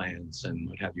processing plants and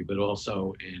what have you, but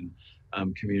also in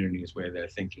communities where they're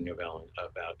thinking about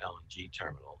LNG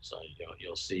terminals. So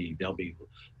you'll see there'll be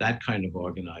that kind of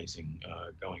organizing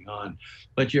going on.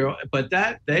 But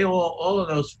all of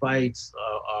those fights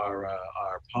are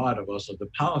part of also the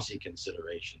policy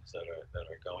considerations that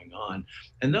are going on,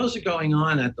 and those are going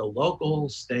on at the local,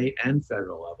 state, and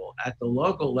federal level. At the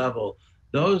local level,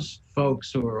 those folks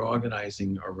who are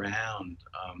organizing around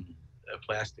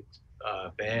plastic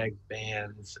bag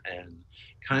bans and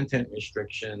content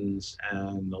restrictions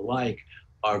and the like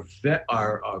are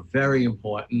very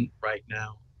important right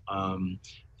now.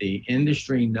 The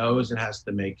industry knows it has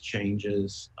to make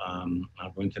changes.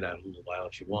 I'll go into that in a little while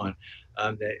if you want.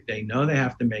 They know they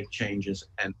have to make changes,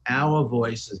 and our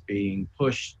voice is being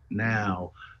pushed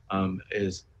now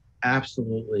is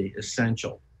absolutely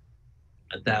essential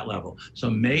at that level. So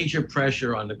major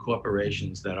pressure on the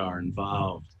corporations that are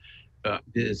involved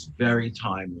is very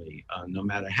timely, no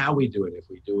matter how we do it. If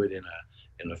we do it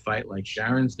in a fight like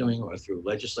Sharon's doing, or through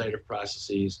legislative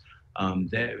processes,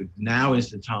 now is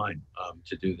the time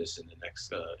to do this in the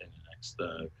next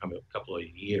couple of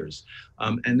years.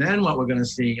 And then what we're going to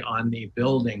see on the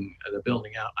building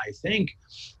out, I think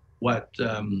what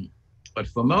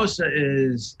Formosa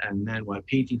is, and then what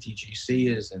PTTGC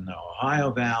is in the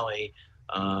Ohio Valley,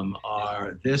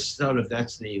 that's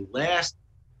the last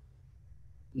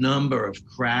number of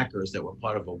crackers that were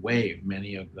part of a wave.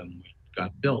 Many of them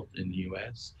got built in the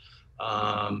US.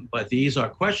 But these are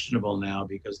questionable now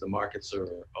because the markets are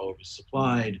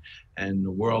oversupplied and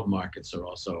the world markets are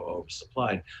also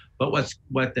oversupplied. But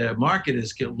what the market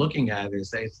is looking at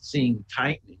is they're seeing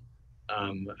tightening.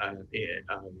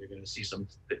 They're going to see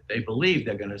they believe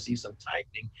they're going to see some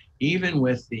tightening, even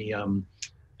with the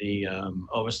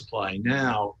oversupply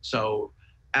now. So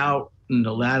out in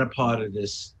the latter part of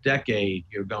this decade,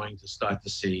 you're going to start to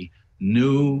see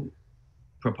new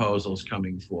proposals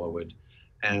coming forward.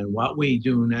 And what we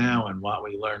do now and what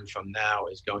we learn from now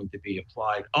is going to be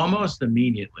applied almost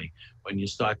immediately when you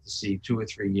start to see 2 or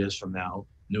 3 years from now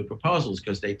new proposals,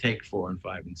 because they take 4 and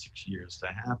 5 and 6 years to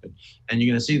happen. And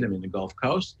you're going to see them in the Gulf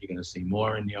Coast. You're going to see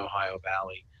more in the Ohio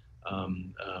Valley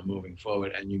moving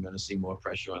forward, and you're going to see more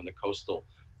pressure on the coastal,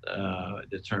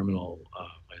 the terminal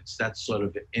plants. That's sort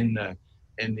of in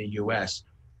in the U.S.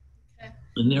 Okay.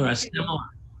 And there are similar.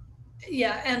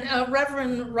 Yeah, and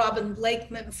Reverend Robin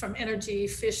Blakeman from Energy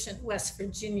Efficient West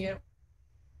Virginia.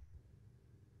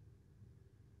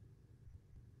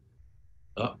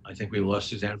 Oh, I think we lost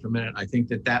Suzanne for a minute. I think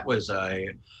that was a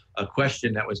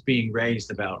question that was being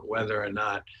raised about whether or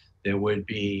not there would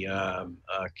be a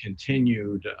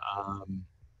continued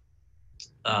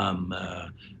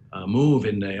move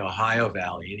in the Ohio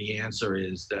Valley. And the answer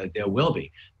is that there will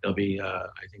be. There'll be, I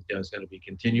think there's going to be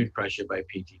continued pressure by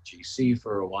PTGC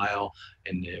for a while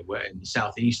in the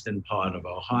southeastern part of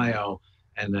Ohio,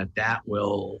 and that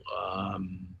will,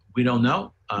 we don't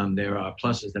know. There are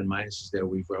pluses and minuses there.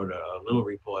 We've wrote a little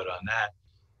report on that.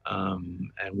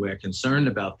 And we're concerned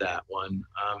about that one.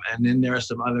 And then there are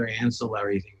some other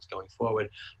ancillary things going forward.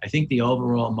 I think the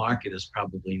overall market is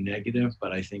probably negative,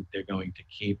 but I think they're going to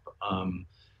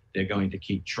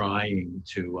keep trying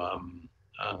to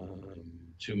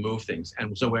move things.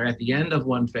 And so we're at the end of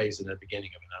one phase and the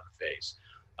beginning of another phase.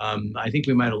 I think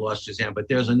we might have lost Suzanne, but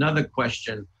there's another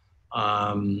question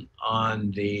on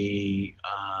the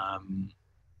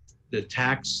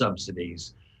tax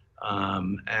subsidies.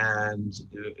 And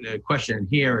the question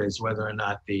here is whether or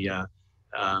not the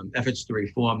efforts to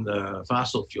reform the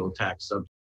fossil fuel tax subsidies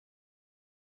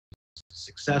are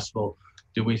successful.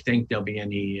 Do we think there'll be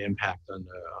any impact on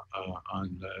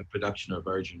the production of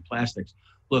virgin plastics?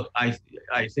 Look, I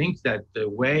think that the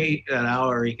way that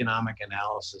our economic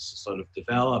analysis is sort of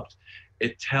developed,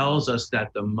 it tells us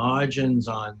that the margins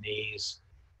on these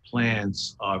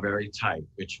plants are very tight,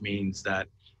 which means that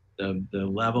the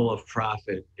level of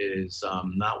profit is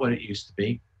not what it used to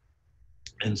be.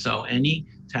 And so any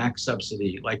tax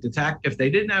subsidy, like if they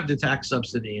didn't have the tax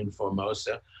subsidy in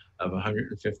Formosa of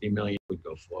 150 million, would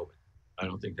go forward. I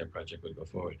don't think that project would go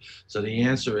forward. So the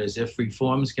answer is, if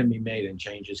reforms can be made and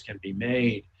changes can be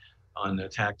made on the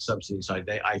tax subsidy side,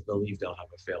 I believe they'll have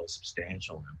a fairly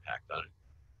substantial impact on it.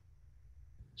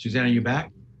 Suzanne, are you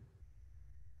back?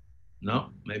 No,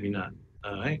 maybe not.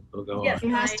 All right, we'll go Yes, on.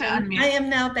 he has to unmute. I am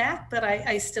now back, but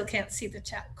I still can't see the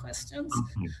chat questions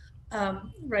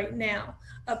right now.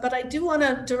 But I do want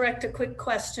to direct a quick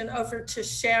question over to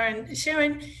Sharon.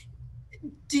 Sharon,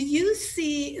 do you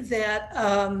see that,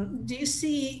 do you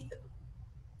see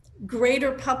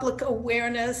greater public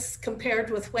awareness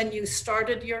compared with when you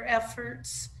started your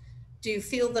efforts? Do you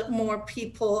feel that more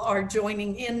people are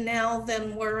joining in now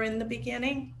than were in the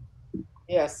beginning?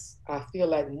 Yes, I feel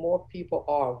like more people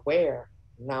are aware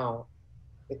now,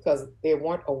 because they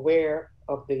weren't aware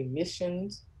of the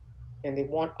emissions and they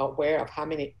weren't aware of how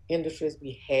many industries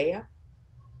we have.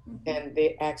 And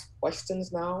they ask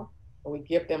questions now, and we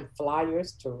give them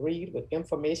flyers to read with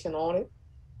information on it.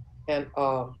 And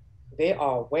they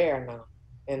are aware now,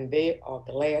 and they are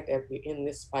glad that we're in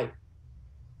this fight,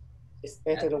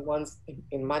 especially the ones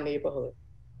in my neighborhood.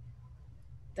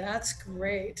 That's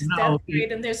great. No, That's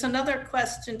great. And there's another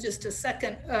question, just a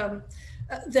second,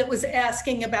 that was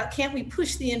asking about, can't we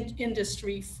push the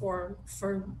industry for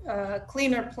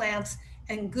cleaner plants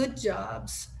and good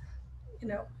jobs? You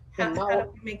know, how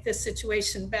do we make this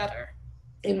situation better?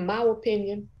 In my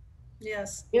opinion,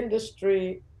 yes,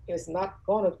 industry is not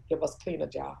going to give us cleaner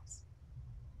jobs.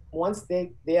 Once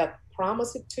they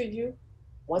promise it to you,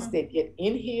 once they get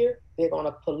in here, they're going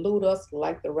to pollute us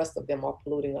like the rest of them are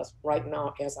polluting us right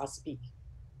now as I speak.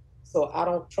 So I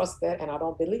don't trust that, and I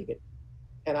don't believe it.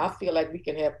 And I feel like we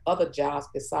can have other jobs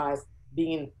besides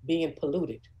being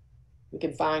polluted. We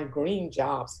can find green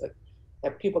jobs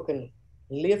that people can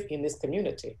live in this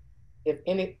community. If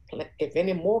any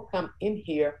more come in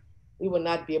here, we will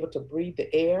not be able to breathe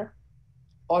the air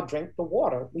or drink the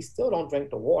water. We still don't drink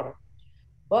the water.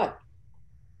 But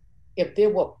if they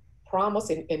were promised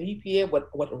and EPA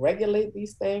would regulate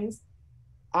these things,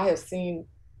 I have seen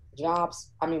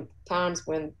times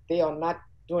when they are not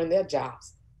doing their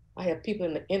jobs. I have people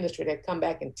in the industry that come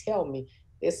back and tell me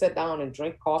they sit down and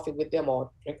drink coffee with them or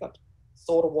drink a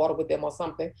soda water with them or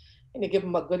something, and they give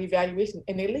them a good evaluation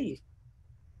and they leave.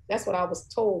 That's what I was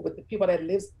told with the people that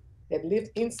live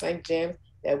in St. James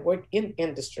that work in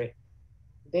industry.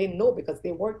 They know because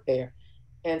they work there.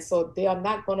 And so they are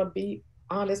not going to be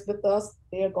honest with us.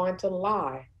 They're going to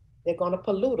lie. They're going to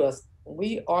pollute us.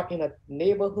 We are in a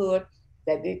neighborhood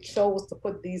that they chose to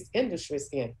put these industries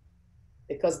in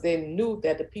because they knew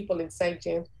that the people in St.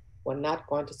 James were not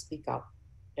going to speak out.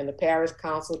 And the parish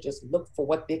council just looked for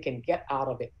what they can get out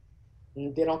of it.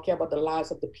 And they don't care about the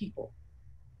lives of the people.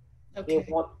 Okay. They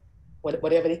want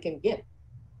whatever they can get.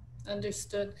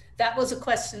 Understood. That was a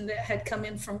question that had come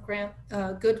in from Grant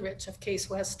Goodrich of Case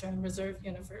Western Reserve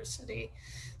University.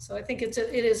 So I think it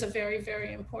is a very,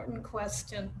 very important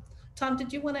question. Tom,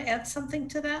 did you want to add something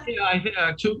to that? Yeah, I think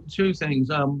two things.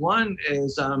 One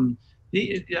is I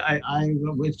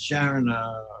with Sharon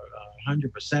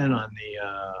 100% on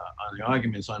the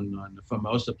arguments on the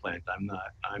Formosa plant.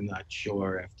 I'm not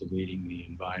sure after reading the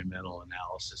environmental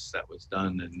analysis that was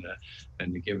done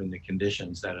and given the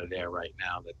conditions that are there right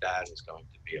now that is going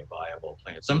to be a viable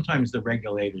plant. Sometimes the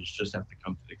regulators just have to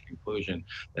come to the conclusion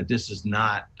that this is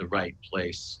not the right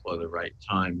place or the right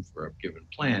time for a given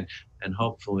plant, and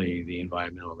hopefully the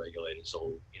environmental regulators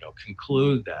will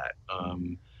conclude that.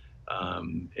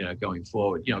 Going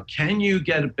forward, can you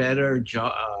get a better,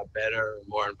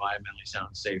 more environmentally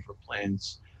sound, safer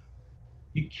plants?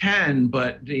 You can,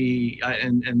 but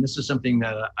and this is something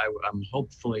that I'm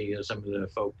hopefully some of the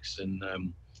folks in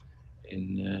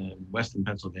Western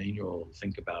Pennsylvania will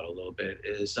think about a little bit,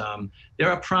 is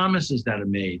there are promises that are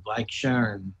made, like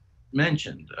Sharon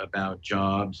mentioned, about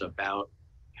jobs, about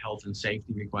health and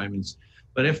safety requirements.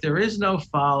 But if there is no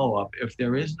follow-up, if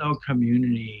there is no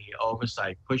community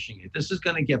oversight pushing it, this is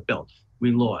going to get built.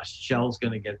 We lost. Shell's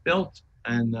going to get built,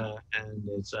 and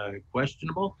it's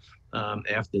questionable.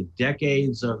 After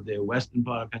decades of the western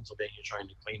part of Pennsylvania trying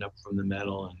to clean up from the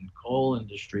metal and coal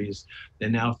industries, they're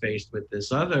now faced with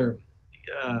this other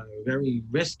very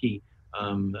risky,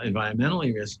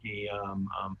 environmentally risky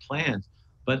plant.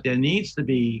 But there needs to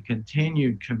be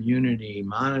continued community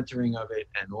monitoring of it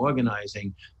and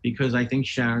organizing, because I think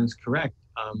Sharon's correct.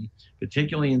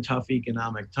 Particularly in tough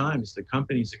economic times, the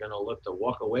companies are going to look to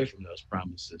walk away from those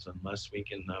promises unless we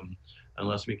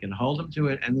can hold them to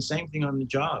it. And the same thing on the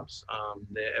jobs.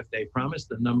 If they promise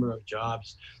the number of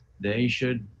jobs, they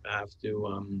should have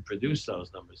to produce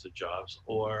those numbers of jobs,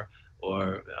 or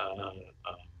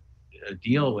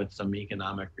deal with some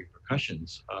economic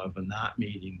repercussions of not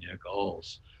meeting their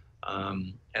goals.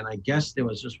 And I guess there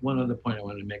was just one other point I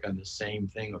wanted to make on the same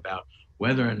thing about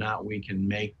whether or not we can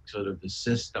make sort of the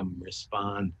system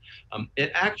respond.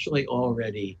 It actually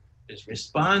already is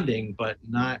responding, but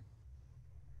not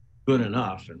good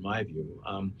enough, in my view.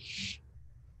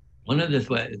 One of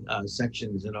the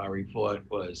sections in our report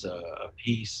was a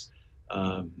piece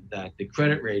that the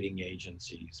credit rating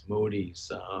agencies,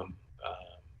 Moody's,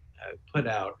 put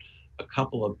out a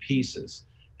couple of pieces.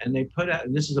 And they put out,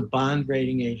 and this is a bond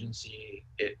rating agency,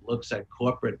 it looks at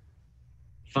corporate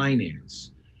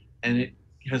finance. And it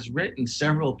has written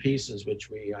several pieces which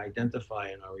we identify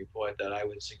in our report that I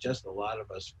would suggest a lot of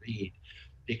us read,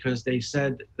 because they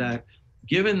said that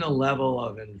given the level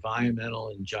of environmental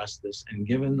injustice and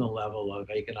given the level of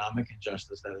economic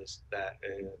injustice that is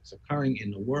occurring in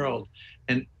the world,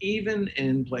 and even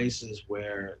in places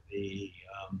where the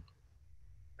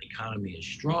economy is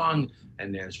strong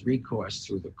and there's recourse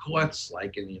through the courts,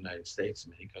 like in the United States,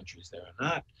 many countries there are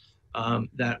not,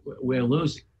 that we're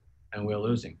losing,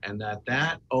 and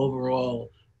that overall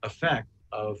effect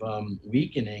of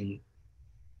weakening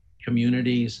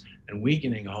communities and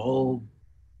weakening whole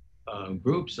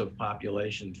groups of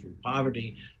population through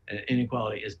poverty and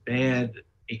inequality is bad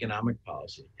economic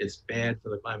policy. It's bad for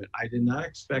the climate. I did not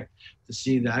expect to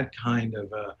see that kind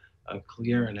of a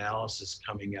clear analysis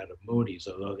coming out of Moody's,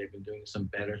 although they've been doing some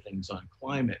better things on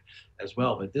climate as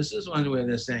well. But this is one where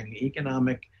they're saying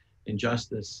economic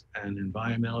injustice and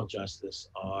environmental justice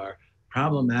are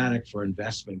problematic for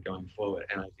investment going forward.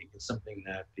 And I think it's something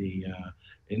that the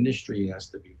industry has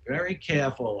to be very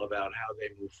careful about how they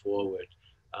move forward,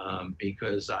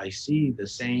 because I see the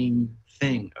same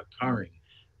thing occurring,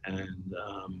 and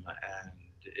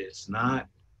it's not,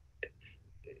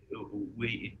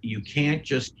 you can't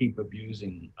just keep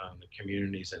abusing the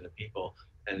communities and the people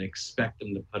and expect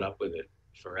them to put up with it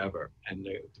forever. And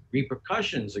the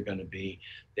repercussions are going to be,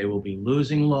 they will be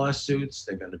losing lawsuits.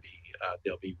 They're going to be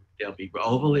there'll be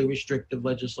overly restrictive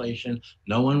legislation.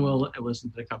 No one will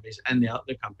listen to the companies, and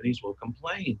the companies will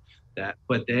complain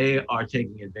but they are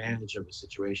taking advantage of the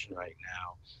situation right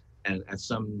now. And at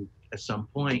some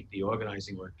point, the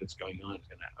organizing work that's going on is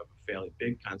going to have a fairly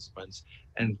big consequence.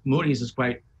 And Moody's is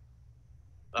quite,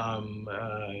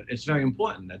 it's very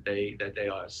important that they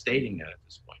are stating that at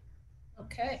this point.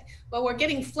 Okay, well, we're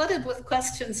getting flooded with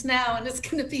questions now, and it's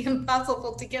going to be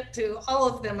impossible to get to all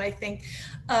of them, I think.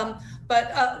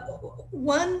 But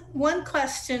one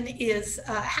question is,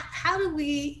 how do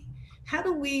we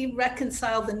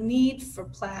reconcile the need for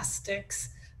plastics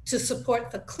to support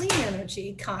the clean energy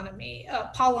economy,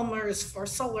 polymers for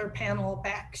solar panel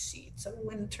back sheets and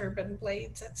wind turbine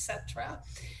blades, etc.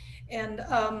 And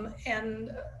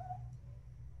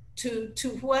to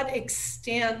what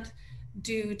extent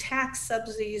do tax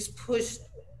subsidies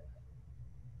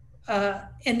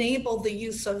enable the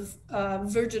use of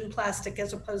virgin plastic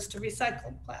as opposed to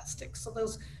recycled plastic? So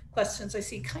those questions I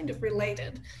see kind of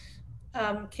related.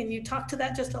 Can you talk to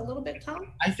that just a little bit,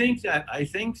 Tom? I think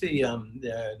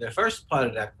the first part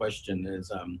of that question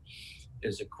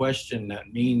is a question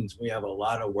that means we have a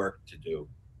lot of work to do,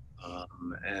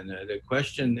 and the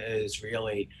question is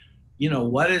really,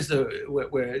 what is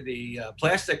where the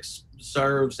plastics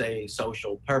serves a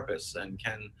social purpose and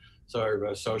can serve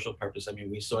a social purpose. I mean,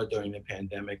 we saw during the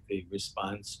pandemic the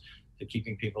response to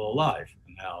keeping people alive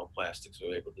and how plastics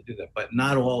were able to do that, but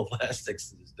not all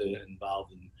plastics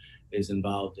is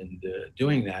involved in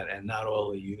doing that, and not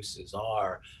all the uses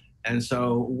are. And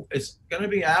so it's going to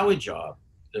be our job,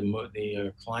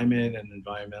 the climate and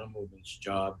environmental movement's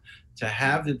job, to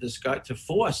have to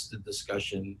force the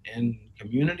discussion in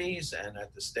communities and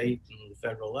at the state and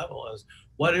federal level as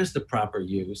what is the proper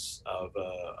use of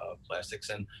plastics,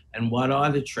 and what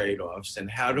are the trade-offs, and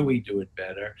how do we do it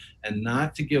better, and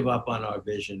not to give up on our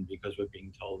vision because we're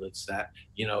being told it's that,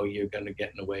 you're going to get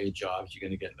in the way of jobs, you're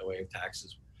going to get in the way of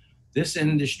taxes. This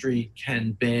industry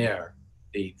can bear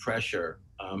the pressure,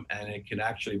 and it can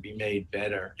actually be made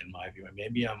better, in my view. And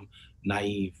maybe I'm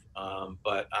naive,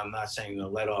 but I'm not saying to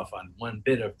let off on one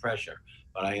bit of pressure.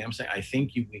 But I am saying I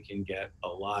think we can get a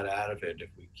lot out of it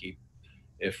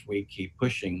if we keep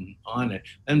pushing on it.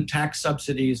 And tax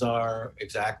subsidies are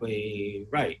exactly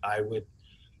right.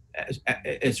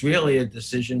 It's really a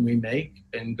decision we make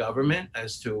in government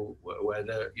as to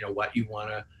whether, what you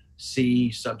want to see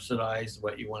subsidized,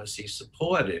 what you want to see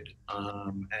supported.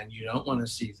 And you don't want to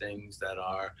see things that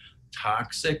are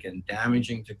toxic and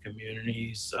damaging to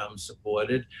communities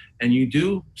supported. And you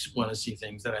do want to see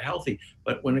things that are healthy.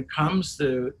 But when it comes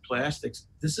to plastics,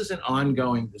 this is an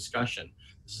ongoing discussion.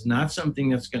 This is not something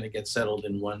that's going to get settled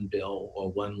in one bill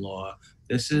or one law.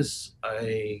 This is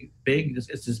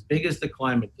it's as big as the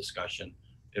climate discussion,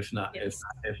 if not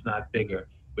bigger,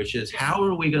 which is how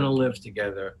are we going to live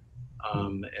together,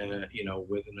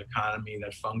 with an economy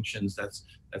that functions,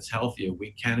 that's healthier.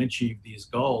 We can achieve these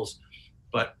goals,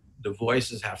 but the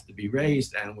voices have to be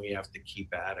raised and we have to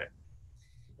keep at it.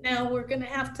 Now we're going to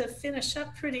have to finish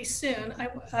up pretty soon.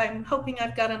 I'm hoping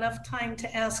I've got enough time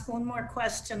to ask one more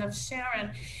question of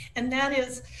Sharon, and that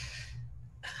is,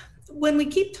 when we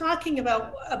keep talking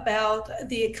about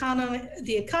the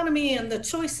economy and the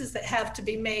choices that have to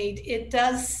be made, it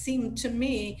does seem to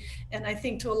me, and I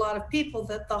think to a lot of people,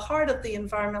 that the heart of the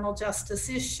environmental justice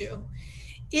issue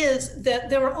is that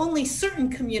there are only certain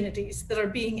communities that are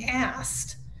being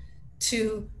asked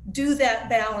to do that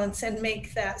balance and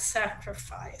make that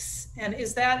sacrifice. And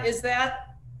is that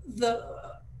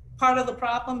the part of the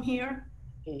problem here?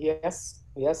 Yes,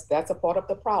 that's a part of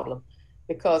the problem,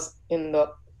 because in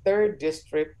the 3rd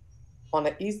district on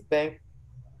the East Bank,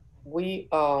 we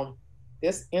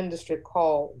this industry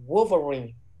called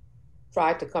Wolverine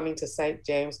tried to come into St.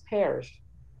 James Parish.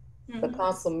 The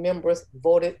council members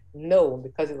voted no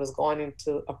because it was going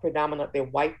into a predominantly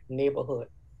white neighborhood.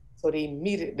 So they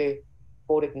immediately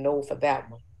voted no for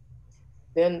that one.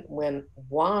 Then when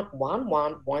Wan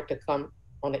wanted to come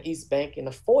on the East Bank in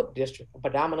the 4th district, a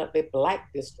predominantly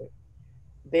black district,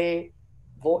 they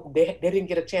didn't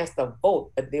get a chance to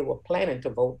vote, but they were planning to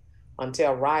vote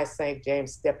until Rise St.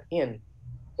 James stepped in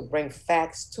to bring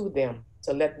facts to them,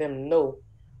 to let them know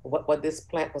what this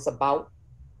plant was about,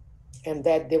 and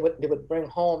that they would bring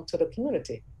harm to the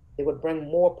community. They would bring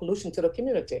more pollution to the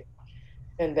community.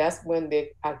 And that's when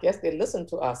I guess they listened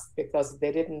to us, because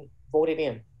they didn't vote it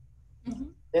in.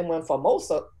 Then when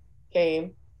Formosa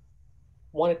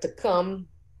wanted to come,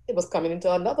 it was coming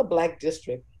into another black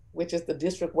district, which is the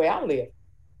district where I live,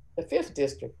 the 5th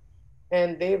district.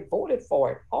 And they voted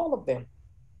for it, all of them.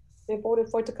 They voted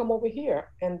for it to come over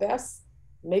here. And that's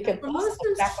making us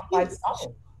a sacrifice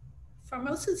zone.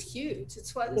 Formosa's huge.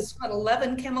 It's what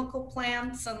 11 chemical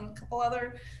plants and a couple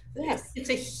other. Yes. It's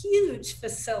a huge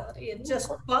facility. It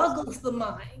just boggles the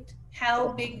mind how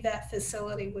big that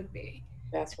facility would be.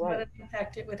 That's right. What an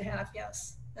impact it would have.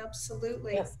 Yes,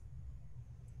 absolutely. Yes.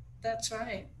 That's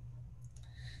right.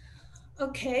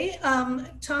 Okay,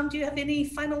 Tom, do you have any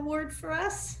final word for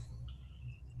us?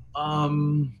 I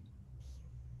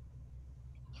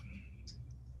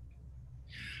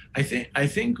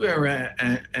think we're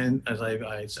and as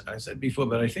I said before,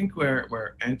 but I think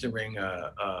we're entering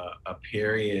a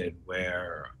period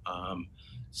where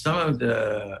some of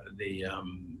the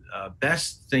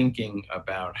best thinking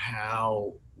about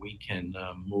how we can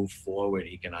move forward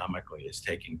economically is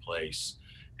taking place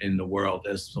in the world.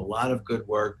 There's a lot of good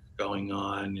work going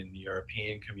on in the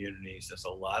European communities. There's a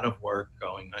lot of work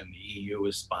going on. The EU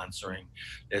is sponsoring.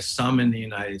 There's some in the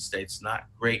United States, not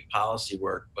great policy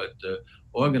work, but the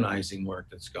organizing work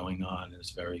that's going on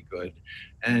is very good.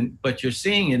 But you're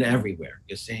seeing it everywhere.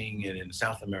 You're seeing it in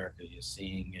South America, you're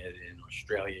seeing it in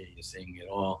Australia, you're seeing it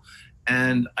all.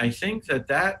 And I think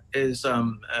that is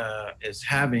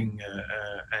having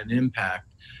an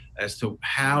impact as to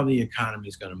how the economy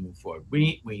is going to move forward.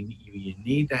 You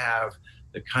need to have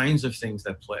the kinds of things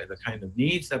the kind of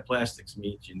needs that plastics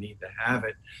meet. You need to have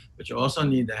it, but you also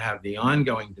need to have the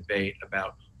ongoing debate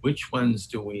about which ones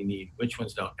do we need, which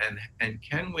ones don't, and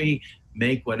can we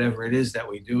make whatever it is that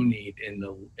we do need in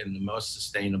the most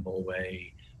sustainable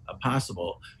way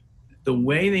possible. The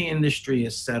way the industry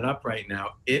is set up right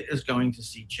now, it is going to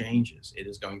see changes. It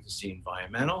is going to see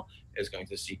environmental, it's going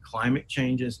to see climate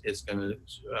changes, it's going to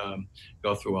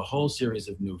go through a whole series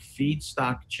of new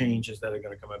feedstock changes that are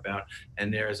going to come about,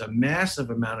 and there is a massive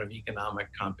amount of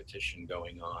economic competition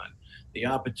going on.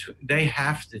 They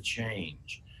have to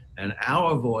change. And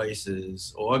our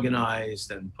voices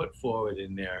organized and put forward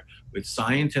in there with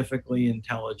scientifically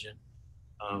intelligent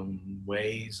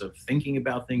ways of thinking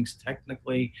about things,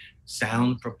 technically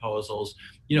sound proposals.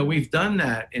 We've done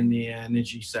that in the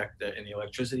energy sector, in the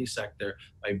electricity sector,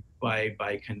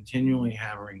 by continually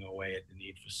hammering away at the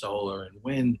need for solar and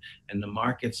wind, and the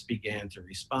markets began to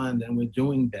respond, and we're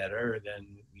doing better than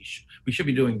we should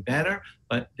be doing better,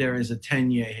 but there is a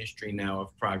 10-year history now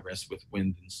of progress with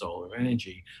wind and solar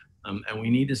energy. And we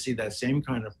need to see that same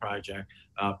kind of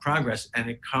progress, and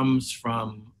it comes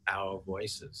from our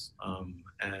voices,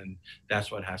 and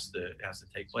that's what has to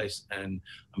take place. And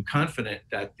I'm confident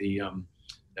that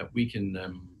that we can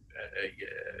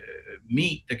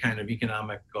meet the kind of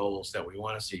economic goals that we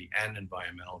want to see and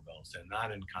environmental goals. They're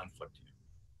not in conflict here.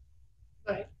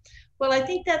 Right. Well, I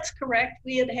think that's correct.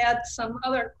 We had some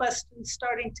other questions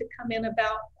starting to come in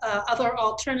about other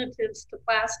alternatives to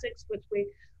plastics, which we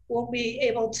won't be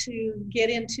able to get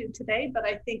into today, but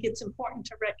I think it's important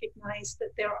to recognize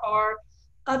that there are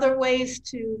other ways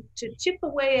to chip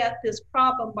away at this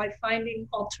problem by finding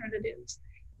alternatives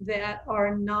that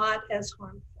are not as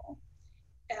harmful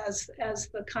as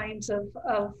the kinds of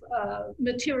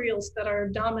materials that are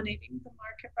dominating the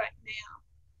market right now.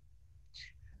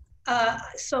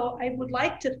 So I would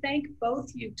like to thank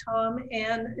both you, Tom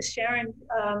and Sharon.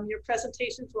 Your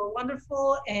presentations were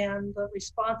wonderful, and the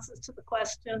responses to the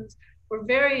questions were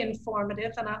very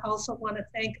informative. And I also want to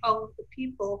thank all of the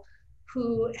people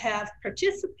who have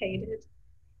participated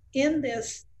in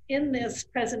this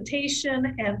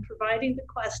presentation and providing the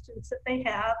questions that they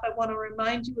have. I want to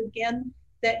remind you again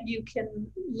that you can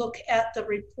look at the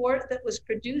report that was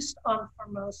produced on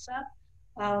Formosa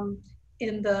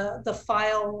in the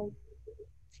file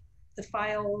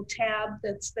tab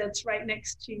that's right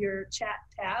next to your chat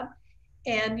tab.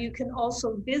 And you can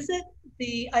also visit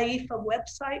the IEEFA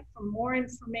website for more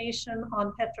information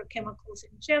on petrochemicals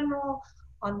in general,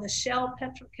 on the Shell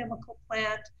petrochemical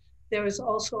plant. There is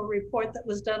also a report that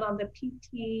was done on the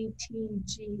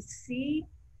PTTGC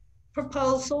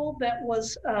proposal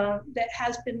that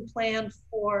has been planned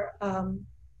for,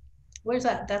 where's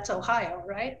that? That's Ohio,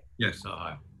 right? Yes,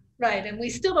 Ohio. Right, and we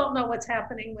still don't know what's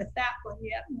happening with that one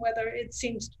yet, whether it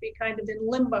seems to be kind of in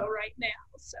limbo right now.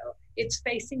 So it's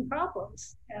facing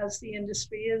problems, as the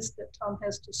industry is that Tom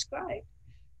has described.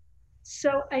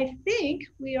 So I think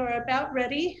we are about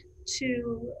ready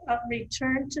to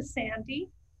return to Sandy.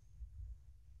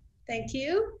 Thank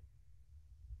you.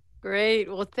 Great.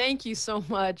 Well, thank you so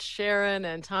much, Sharon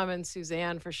and Tom and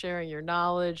Suzanne, for sharing your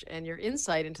knowledge and your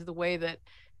insight into the way that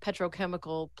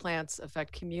petrochemical plants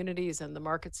affect communities and the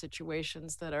market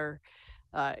situations that are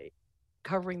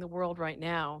covering the world right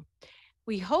now.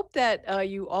 We hope that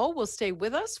you all will stay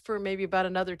with us for maybe about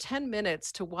another 10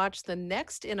 minutes to watch the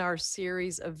next in our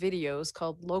series of videos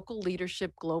called Local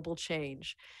Leadership Global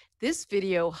Change. This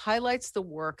video highlights the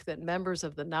work that members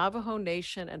of the Navajo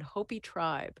Nation and Hopi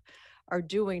tribe are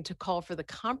doing to call for the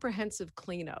comprehensive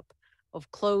cleanup of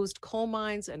closed coal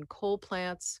mines and coal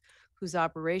plants whose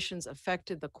operations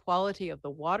affected the quality of the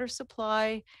water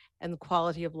supply and the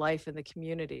quality of life in the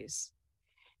communities.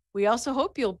 We also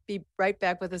hope you'll be right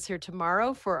back with us here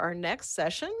tomorrow for our next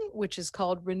session, which is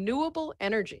called Renewable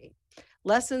Energy,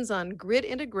 Lessons on Grid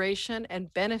Integration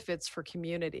and Benefits for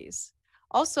Communities.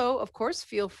 Also, of course,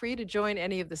 feel free to join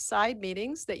any of the side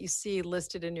meetings that you see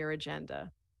listed in your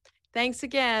agenda. Thanks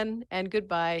again, and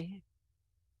goodbye.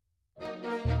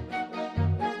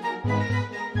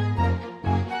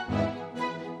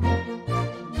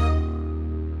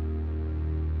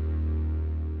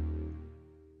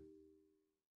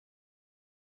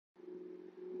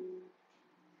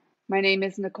 My name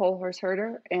is Nicole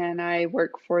Horsherder, and I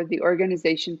work for the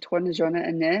organization Tornajona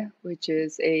Ane, which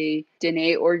is a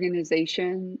Dene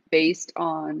organization based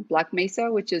on Black Mesa,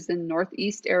 which is in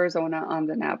northeast Arizona on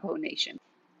the Navajo Nation.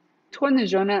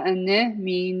 Tornajona Ane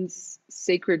means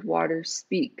Sacred Water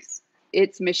Speaks.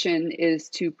 Its mission is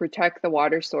to protect the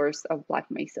water source of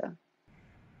Black Mesa.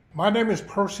 My name is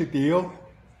Percy Deal.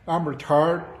 I'm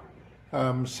retired.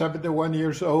 I'm 71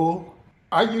 years old.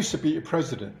 I used to be a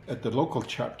president at the local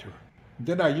chapter.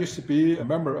 Then I used to be a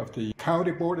member of the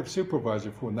County Board of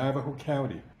Supervisors for Navajo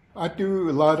County. I do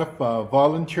a lot of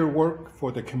volunteer work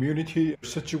for the community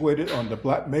situated on the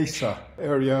Black Mesa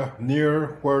area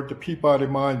near where the Peabody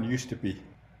Mine used to be.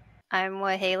 I'm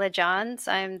Wahala Johns.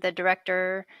 I'm the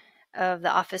director of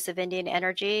the Office of Indian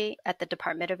Energy at the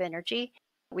Department of Energy.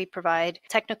 We provide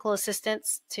technical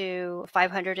assistance to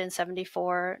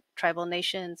 574 tribal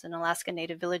nations and Alaska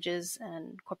Native villages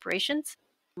and corporations.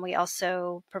 We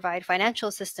also provide financial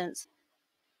assistance.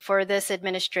 For this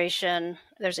administration,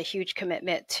 there's a huge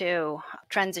commitment to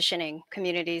transitioning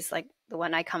communities like the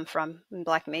one I come from in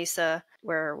Black Mesa,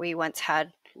 where we once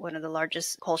had one of the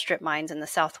largest coal strip mines in the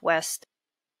Southwest.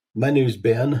 My name is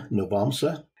Ben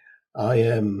Novamsa. I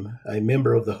am a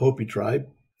member of the Hopi tribe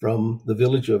from the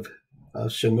village of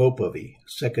Shingopavi,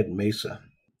 Second Mesa.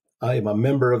 I am a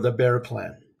member of the Bear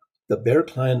Clan. The Bear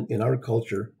Clan in our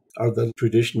culture are the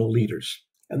traditional leaders.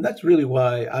 And that's really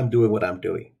why I'm doing what I'm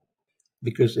doing,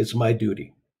 because it's my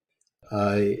duty.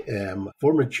 I am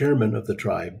former chairman of the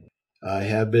tribe. I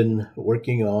have been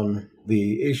working on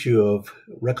the issue of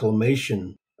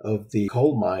reclamation of the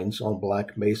coal mines on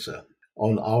Black Mesa,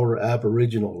 on our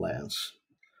Aboriginal lands.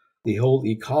 The whole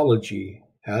ecology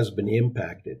has been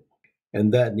impacted,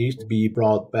 and that needs to be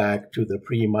brought back to the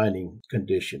pre-mining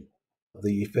condition.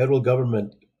 The federal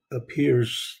government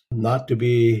appears not to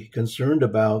be concerned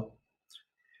about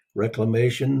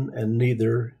reclamation, and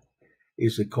neither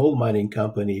is the coal mining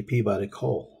company Peabody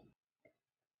Coal.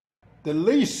 The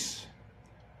lease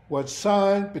was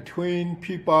signed between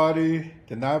Peabody,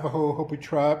 the Navajo Hopi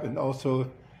tribe, and also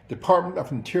Department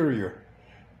of Interior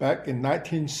back in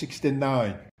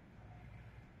 1969.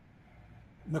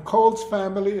 Nicole's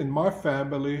family and my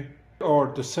family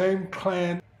are the same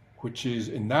clan, which is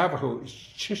in Navajo is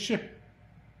Chisha.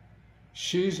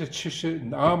 She's a Chisha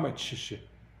and I'm a Chisha.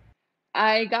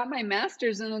 I got my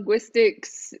master's in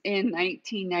linguistics in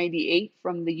 1998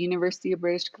 from the University of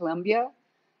British Columbia.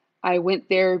 I went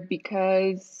there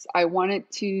because I wanted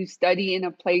to study in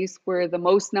a place where the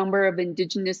most number of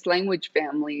indigenous language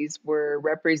families were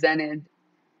represented.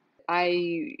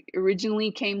 I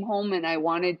originally came home and I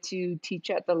wanted to teach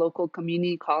at the local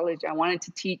community college. I wanted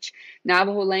to teach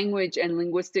Navajo language and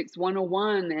linguistics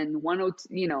 101 and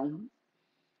 102,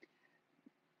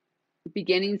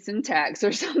 beginning syntax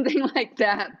or something like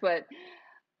that. But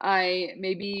I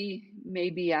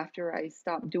maybe after I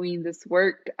stop doing this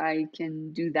work, I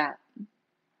can do that.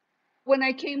 When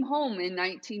I came home in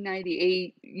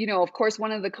 1998, of course,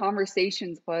 one of the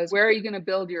conversations was, where are you going to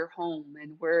build your home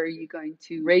and where are you going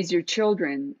to raise your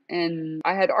children? And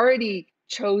I had already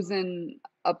chosen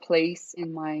a place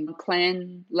in my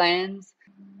clan lands.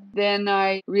 Then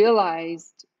I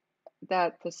realized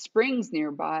that the springs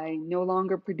nearby no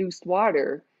longer produced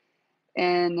water.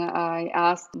 And I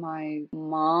asked my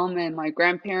mom and my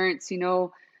grandparents,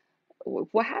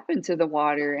 what happened to the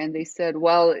water? And they said,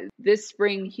 well, this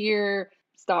spring here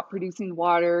stopped producing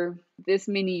water this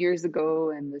many years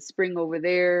ago, and the spring over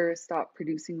there stopped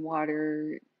producing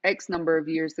water X number of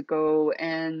years ago.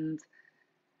 And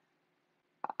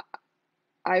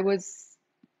I was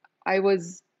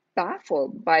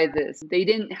baffled by this. They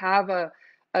didn't have a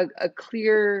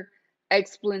clear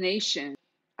explanation.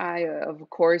 I, of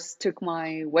course, took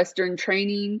my Western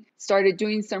training, started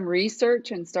doing some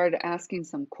research and started asking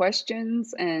some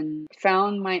questions and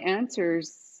found my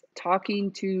answers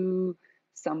talking to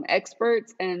some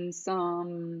experts and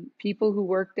some people who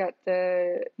worked at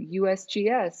the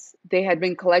USGS. They had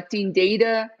been collecting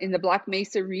data in the Black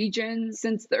Mesa region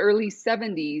since the early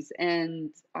 70s, and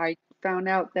I found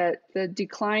out that the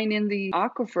decline in the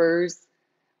aquifers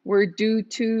were due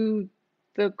to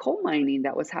the coal mining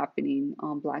that was happening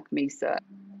on Black Mesa.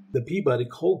 The Peabody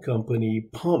Coal Company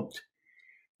pumped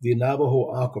the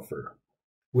Navajo Aquifer,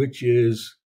 which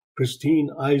is pristine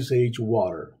Ice Age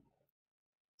water.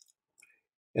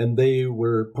 And they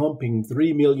were pumping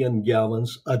 3 million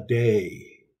gallons a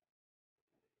day,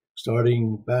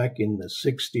 starting back in the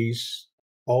 60s,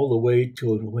 all the way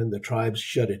to when the tribes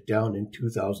shut it down in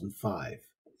 2005.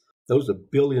 Those are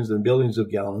billions and billions of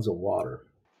gallons of water.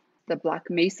 The Black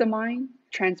Mesa mine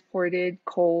transported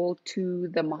coal to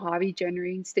the Mojave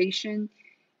generating station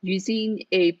using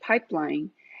a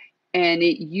pipeline. and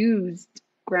it used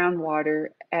groundwater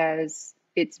as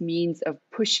its means of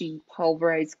pushing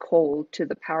pulverized coal to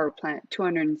the power plant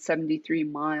 273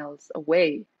 miles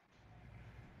away.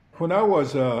 When I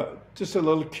was just a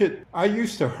little kid, I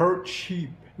used to herd sheep.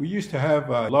 We used to have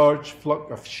a large flock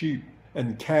of sheep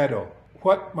and cattle.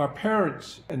 What my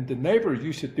parents and the neighbors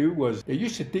used to do was they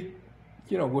used to dig,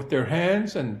 with their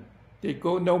hands, and they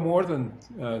go no more than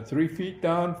 3 feet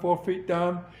down, 4 feet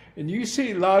down, and you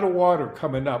see a lot of water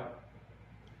coming up.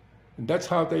 And that's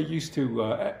how they used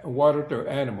to water their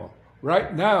animal.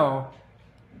 Right now,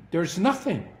 there's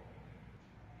nothing.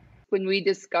 When we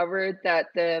discovered that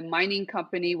the mining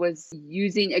company was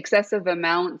using excessive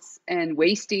amounts and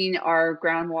wasting our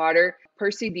groundwater,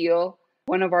 Percy Deal,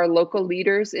 one of our local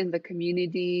leaders in the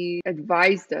community,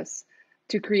 advised us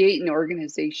to create an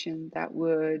organization that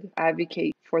would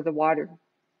advocate for the water.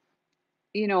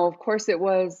 Of course, it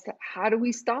was, how do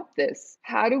we stop this?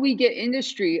 How do we get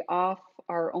industry off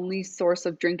our only source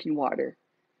of drinking water?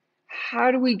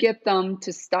 How do we get them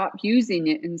to stop using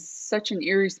it in such an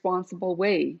irresponsible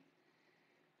way?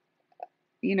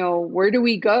 Where do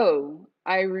we go?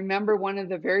 I remember one of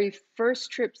the very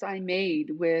first trips I made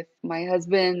with my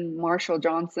husband, Marshall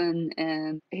Johnson,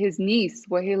 and his niece,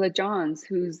 Wahela Johns,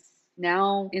 who's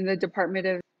now in the Department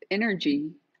of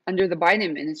Energy under the Biden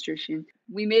administration.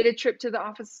 We made a trip to the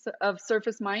Office of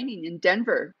Surface Mining in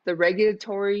Denver, the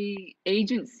regulatory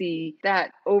agency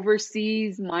that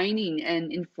oversees mining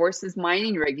and enforces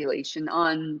mining regulation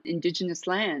on indigenous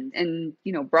land, and,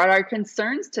 brought our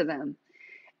concerns to them.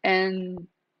 And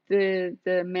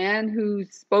the man who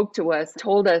spoke to us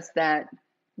told us that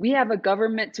we have a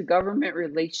government to government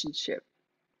relationship.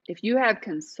 If you have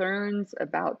concerns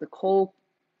about the coal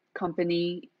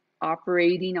company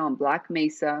operating on Black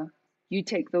Mesa, you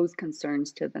take those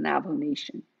concerns to the Navajo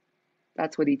Nation.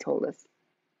 That's what he told us.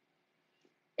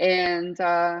 And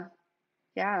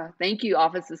thank you,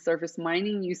 Office of Surface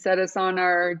Mining. You set us on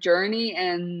our journey,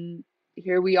 and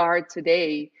here we are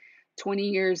today, 20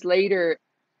 years later.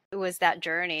 It was that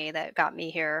journey that got me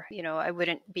here. I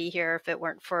wouldn't be here if it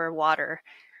weren't for water.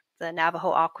 The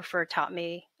Navajo Aquifer taught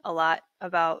me a lot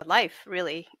about life,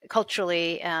 really,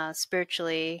 culturally,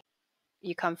 spiritually.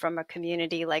 You come from a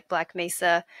community like Black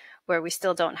Mesa, where we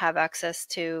still don't have access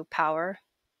to power.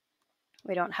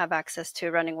 We don't have access to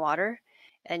running water.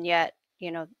 And yet,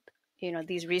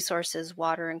 these resources,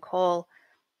 water and coal,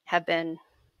 have been,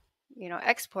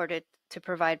 exported to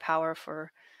provide power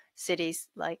for cities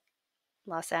like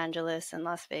Los Angeles and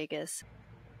Las Vegas.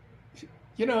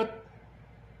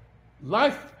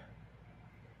 Life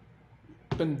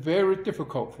has been very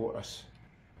difficult for us.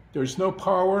 There's no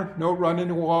power, no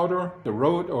running water. The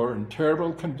road are in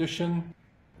terrible condition.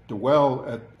 The well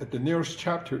at the nearest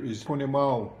chapter is 20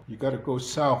 miles. You got to go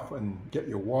south and get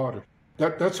your water.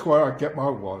 That's where I get my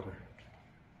water.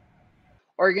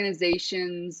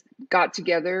 Organizations got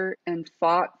together and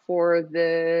fought for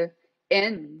the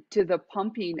end to the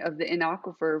pumping of the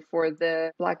aquifer for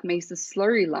the Black Mesa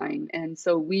slurry line. And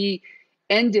so we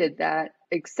ended that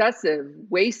excessive,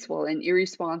 wasteful, and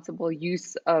irresponsible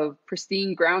use of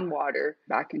pristine groundwater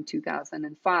back in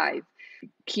 2005.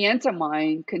 Kayenta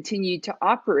Mine continued to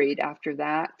operate after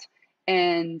that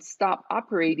and stopped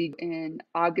operating in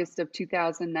August of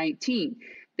 2019.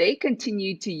 They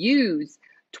continued to use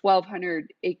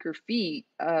 1,200 acre feet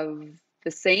of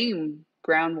the same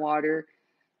groundwater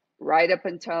right up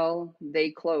until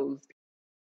they closed.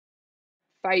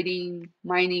 Fighting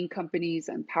mining companies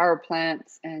and power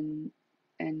plants and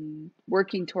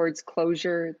working towards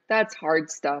closure, that's hard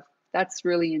stuff. That's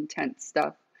really intense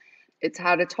stuff. It's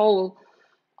had a toll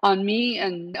on me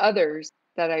and others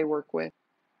that I work with.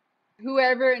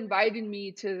 Whoever invited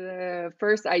me to the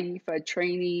first IEEFA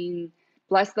training,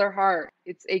 bless their heart.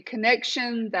 It's a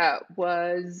connection that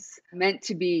was meant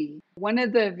to be. One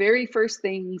of the very first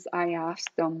things I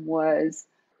asked them was,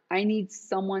 I need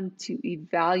someone to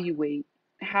evaluate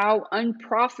how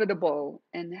unprofitable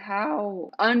and how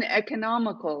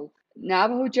uneconomical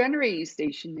Navajo Generating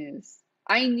Station is.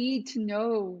 I need to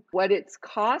know what it's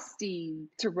costing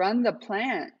to run the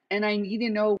plant, and I need to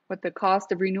know what the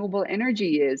cost of renewable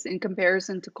energy is in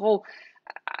comparison to coal.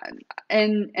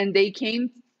 And they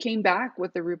came back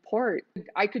with a report.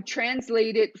 I could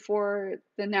translate it for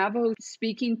the Navajo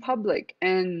speaking public,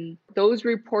 and those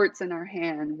reports in our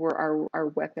hand were our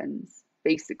weapons,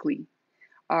 basically.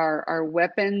 Our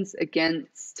weapons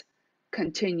against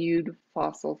continued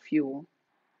fossil fuel.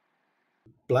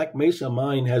 Black Mesa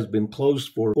Mine has been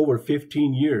closed for over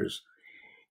 15 years,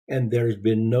 and there's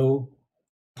been no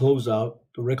closeout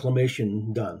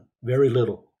reclamation done, very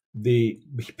little. The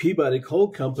Peabody Coal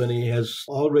Company has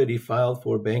already filed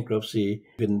for bankruptcy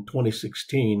in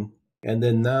 2016, And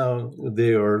then now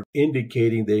they are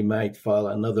indicating they might file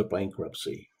another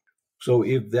bankruptcy. So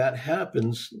if that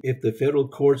happens, if the federal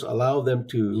courts allow them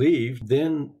to leave,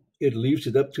 then it leaves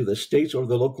it up to the states or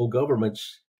the local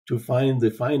governments to find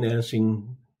the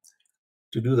financing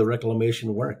to do the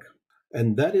reclamation work.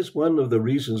 And that is one of the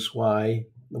reasons why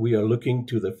we are looking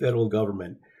to the federal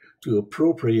government to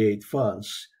appropriate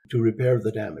funds to repair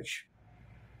the damage.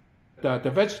 The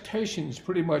vegetation is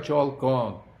pretty much all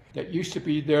gone. That used to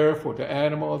be there for the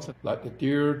animals, like the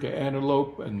deer, the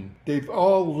antelope, and they've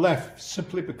all left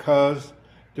simply because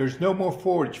there's no more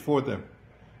forage for them.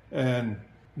 And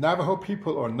Navajo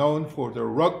people are known for their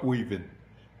rug weaving.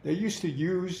 They used to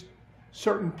use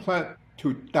certain plant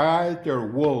to dye their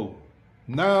wool.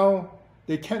 Now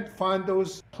they can't find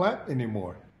those plant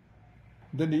anymore.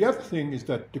 Then the other thing is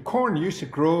that the corn used to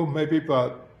grow maybe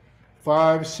about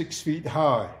 5-6 feet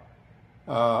high.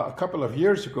 A couple of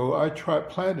years ago, I tried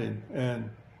planting, and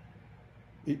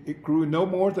it grew no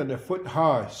more than a foot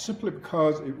high, simply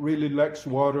because it really lacks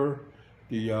water.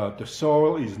 The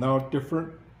soil is now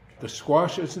different. The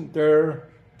squash isn't there.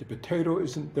 The potato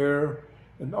isn't there.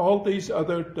 And all these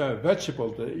other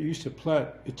vegetables that you used to plant,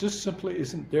 it just simply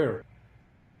isn't there.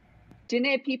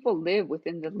 Diné people live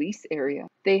within the lease area.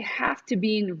 They have to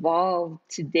be involved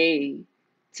today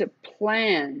to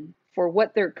plan for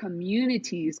what their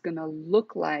community is going to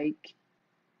look like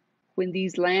when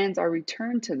these lands are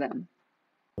returned to them.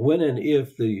 When and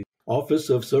if the Office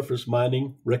of Surface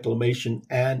Mining, Reclamation,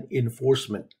 and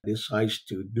Enforcement decides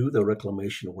to do the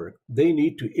reclamation work, they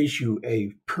need to issue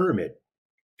a permit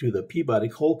to the Peabody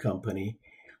Coal Company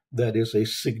that is a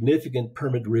significant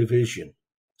permit revision.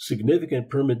 Significant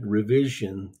permit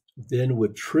revision then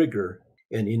would trigger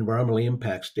an environmental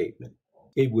impact statement.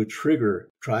 It would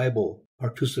trigger tribal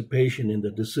participation in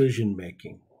the decision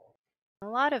making. A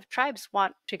lot of tribes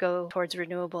want to go towards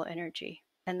renewable energy,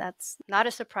 and that's not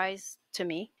a surprise to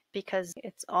me because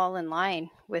it's all in line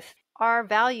with our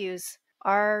values,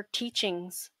 our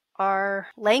teachings, our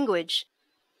language.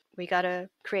 We got to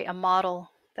create a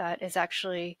model that is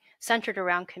actually centered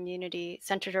around community,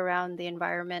 centered around the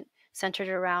environment, centered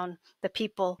around the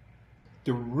people.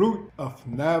 The root of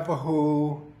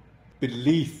Navajo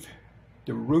belief,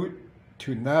 the root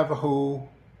to Navajo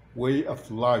way of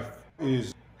life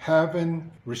is having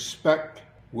respect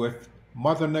with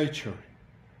Mother Nature.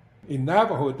 In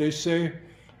Navajo, they say,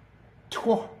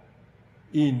 "Twa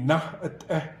ina at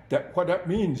eh." That what that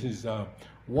means is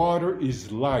water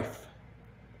is life.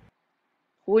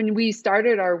 When we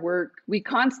started our work, we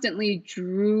constantly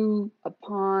drew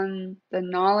upon the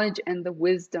knowledge and the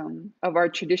wisdom of our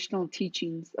traditional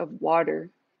teachings of water.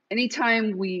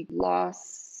 Anytime we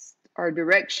lost our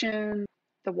direction,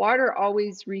 the water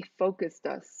always refocused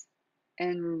us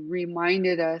and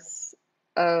reminded us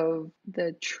of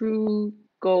the true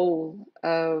goal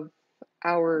of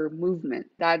our movement,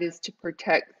 that is to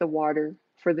protect the water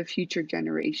for the future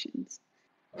generations.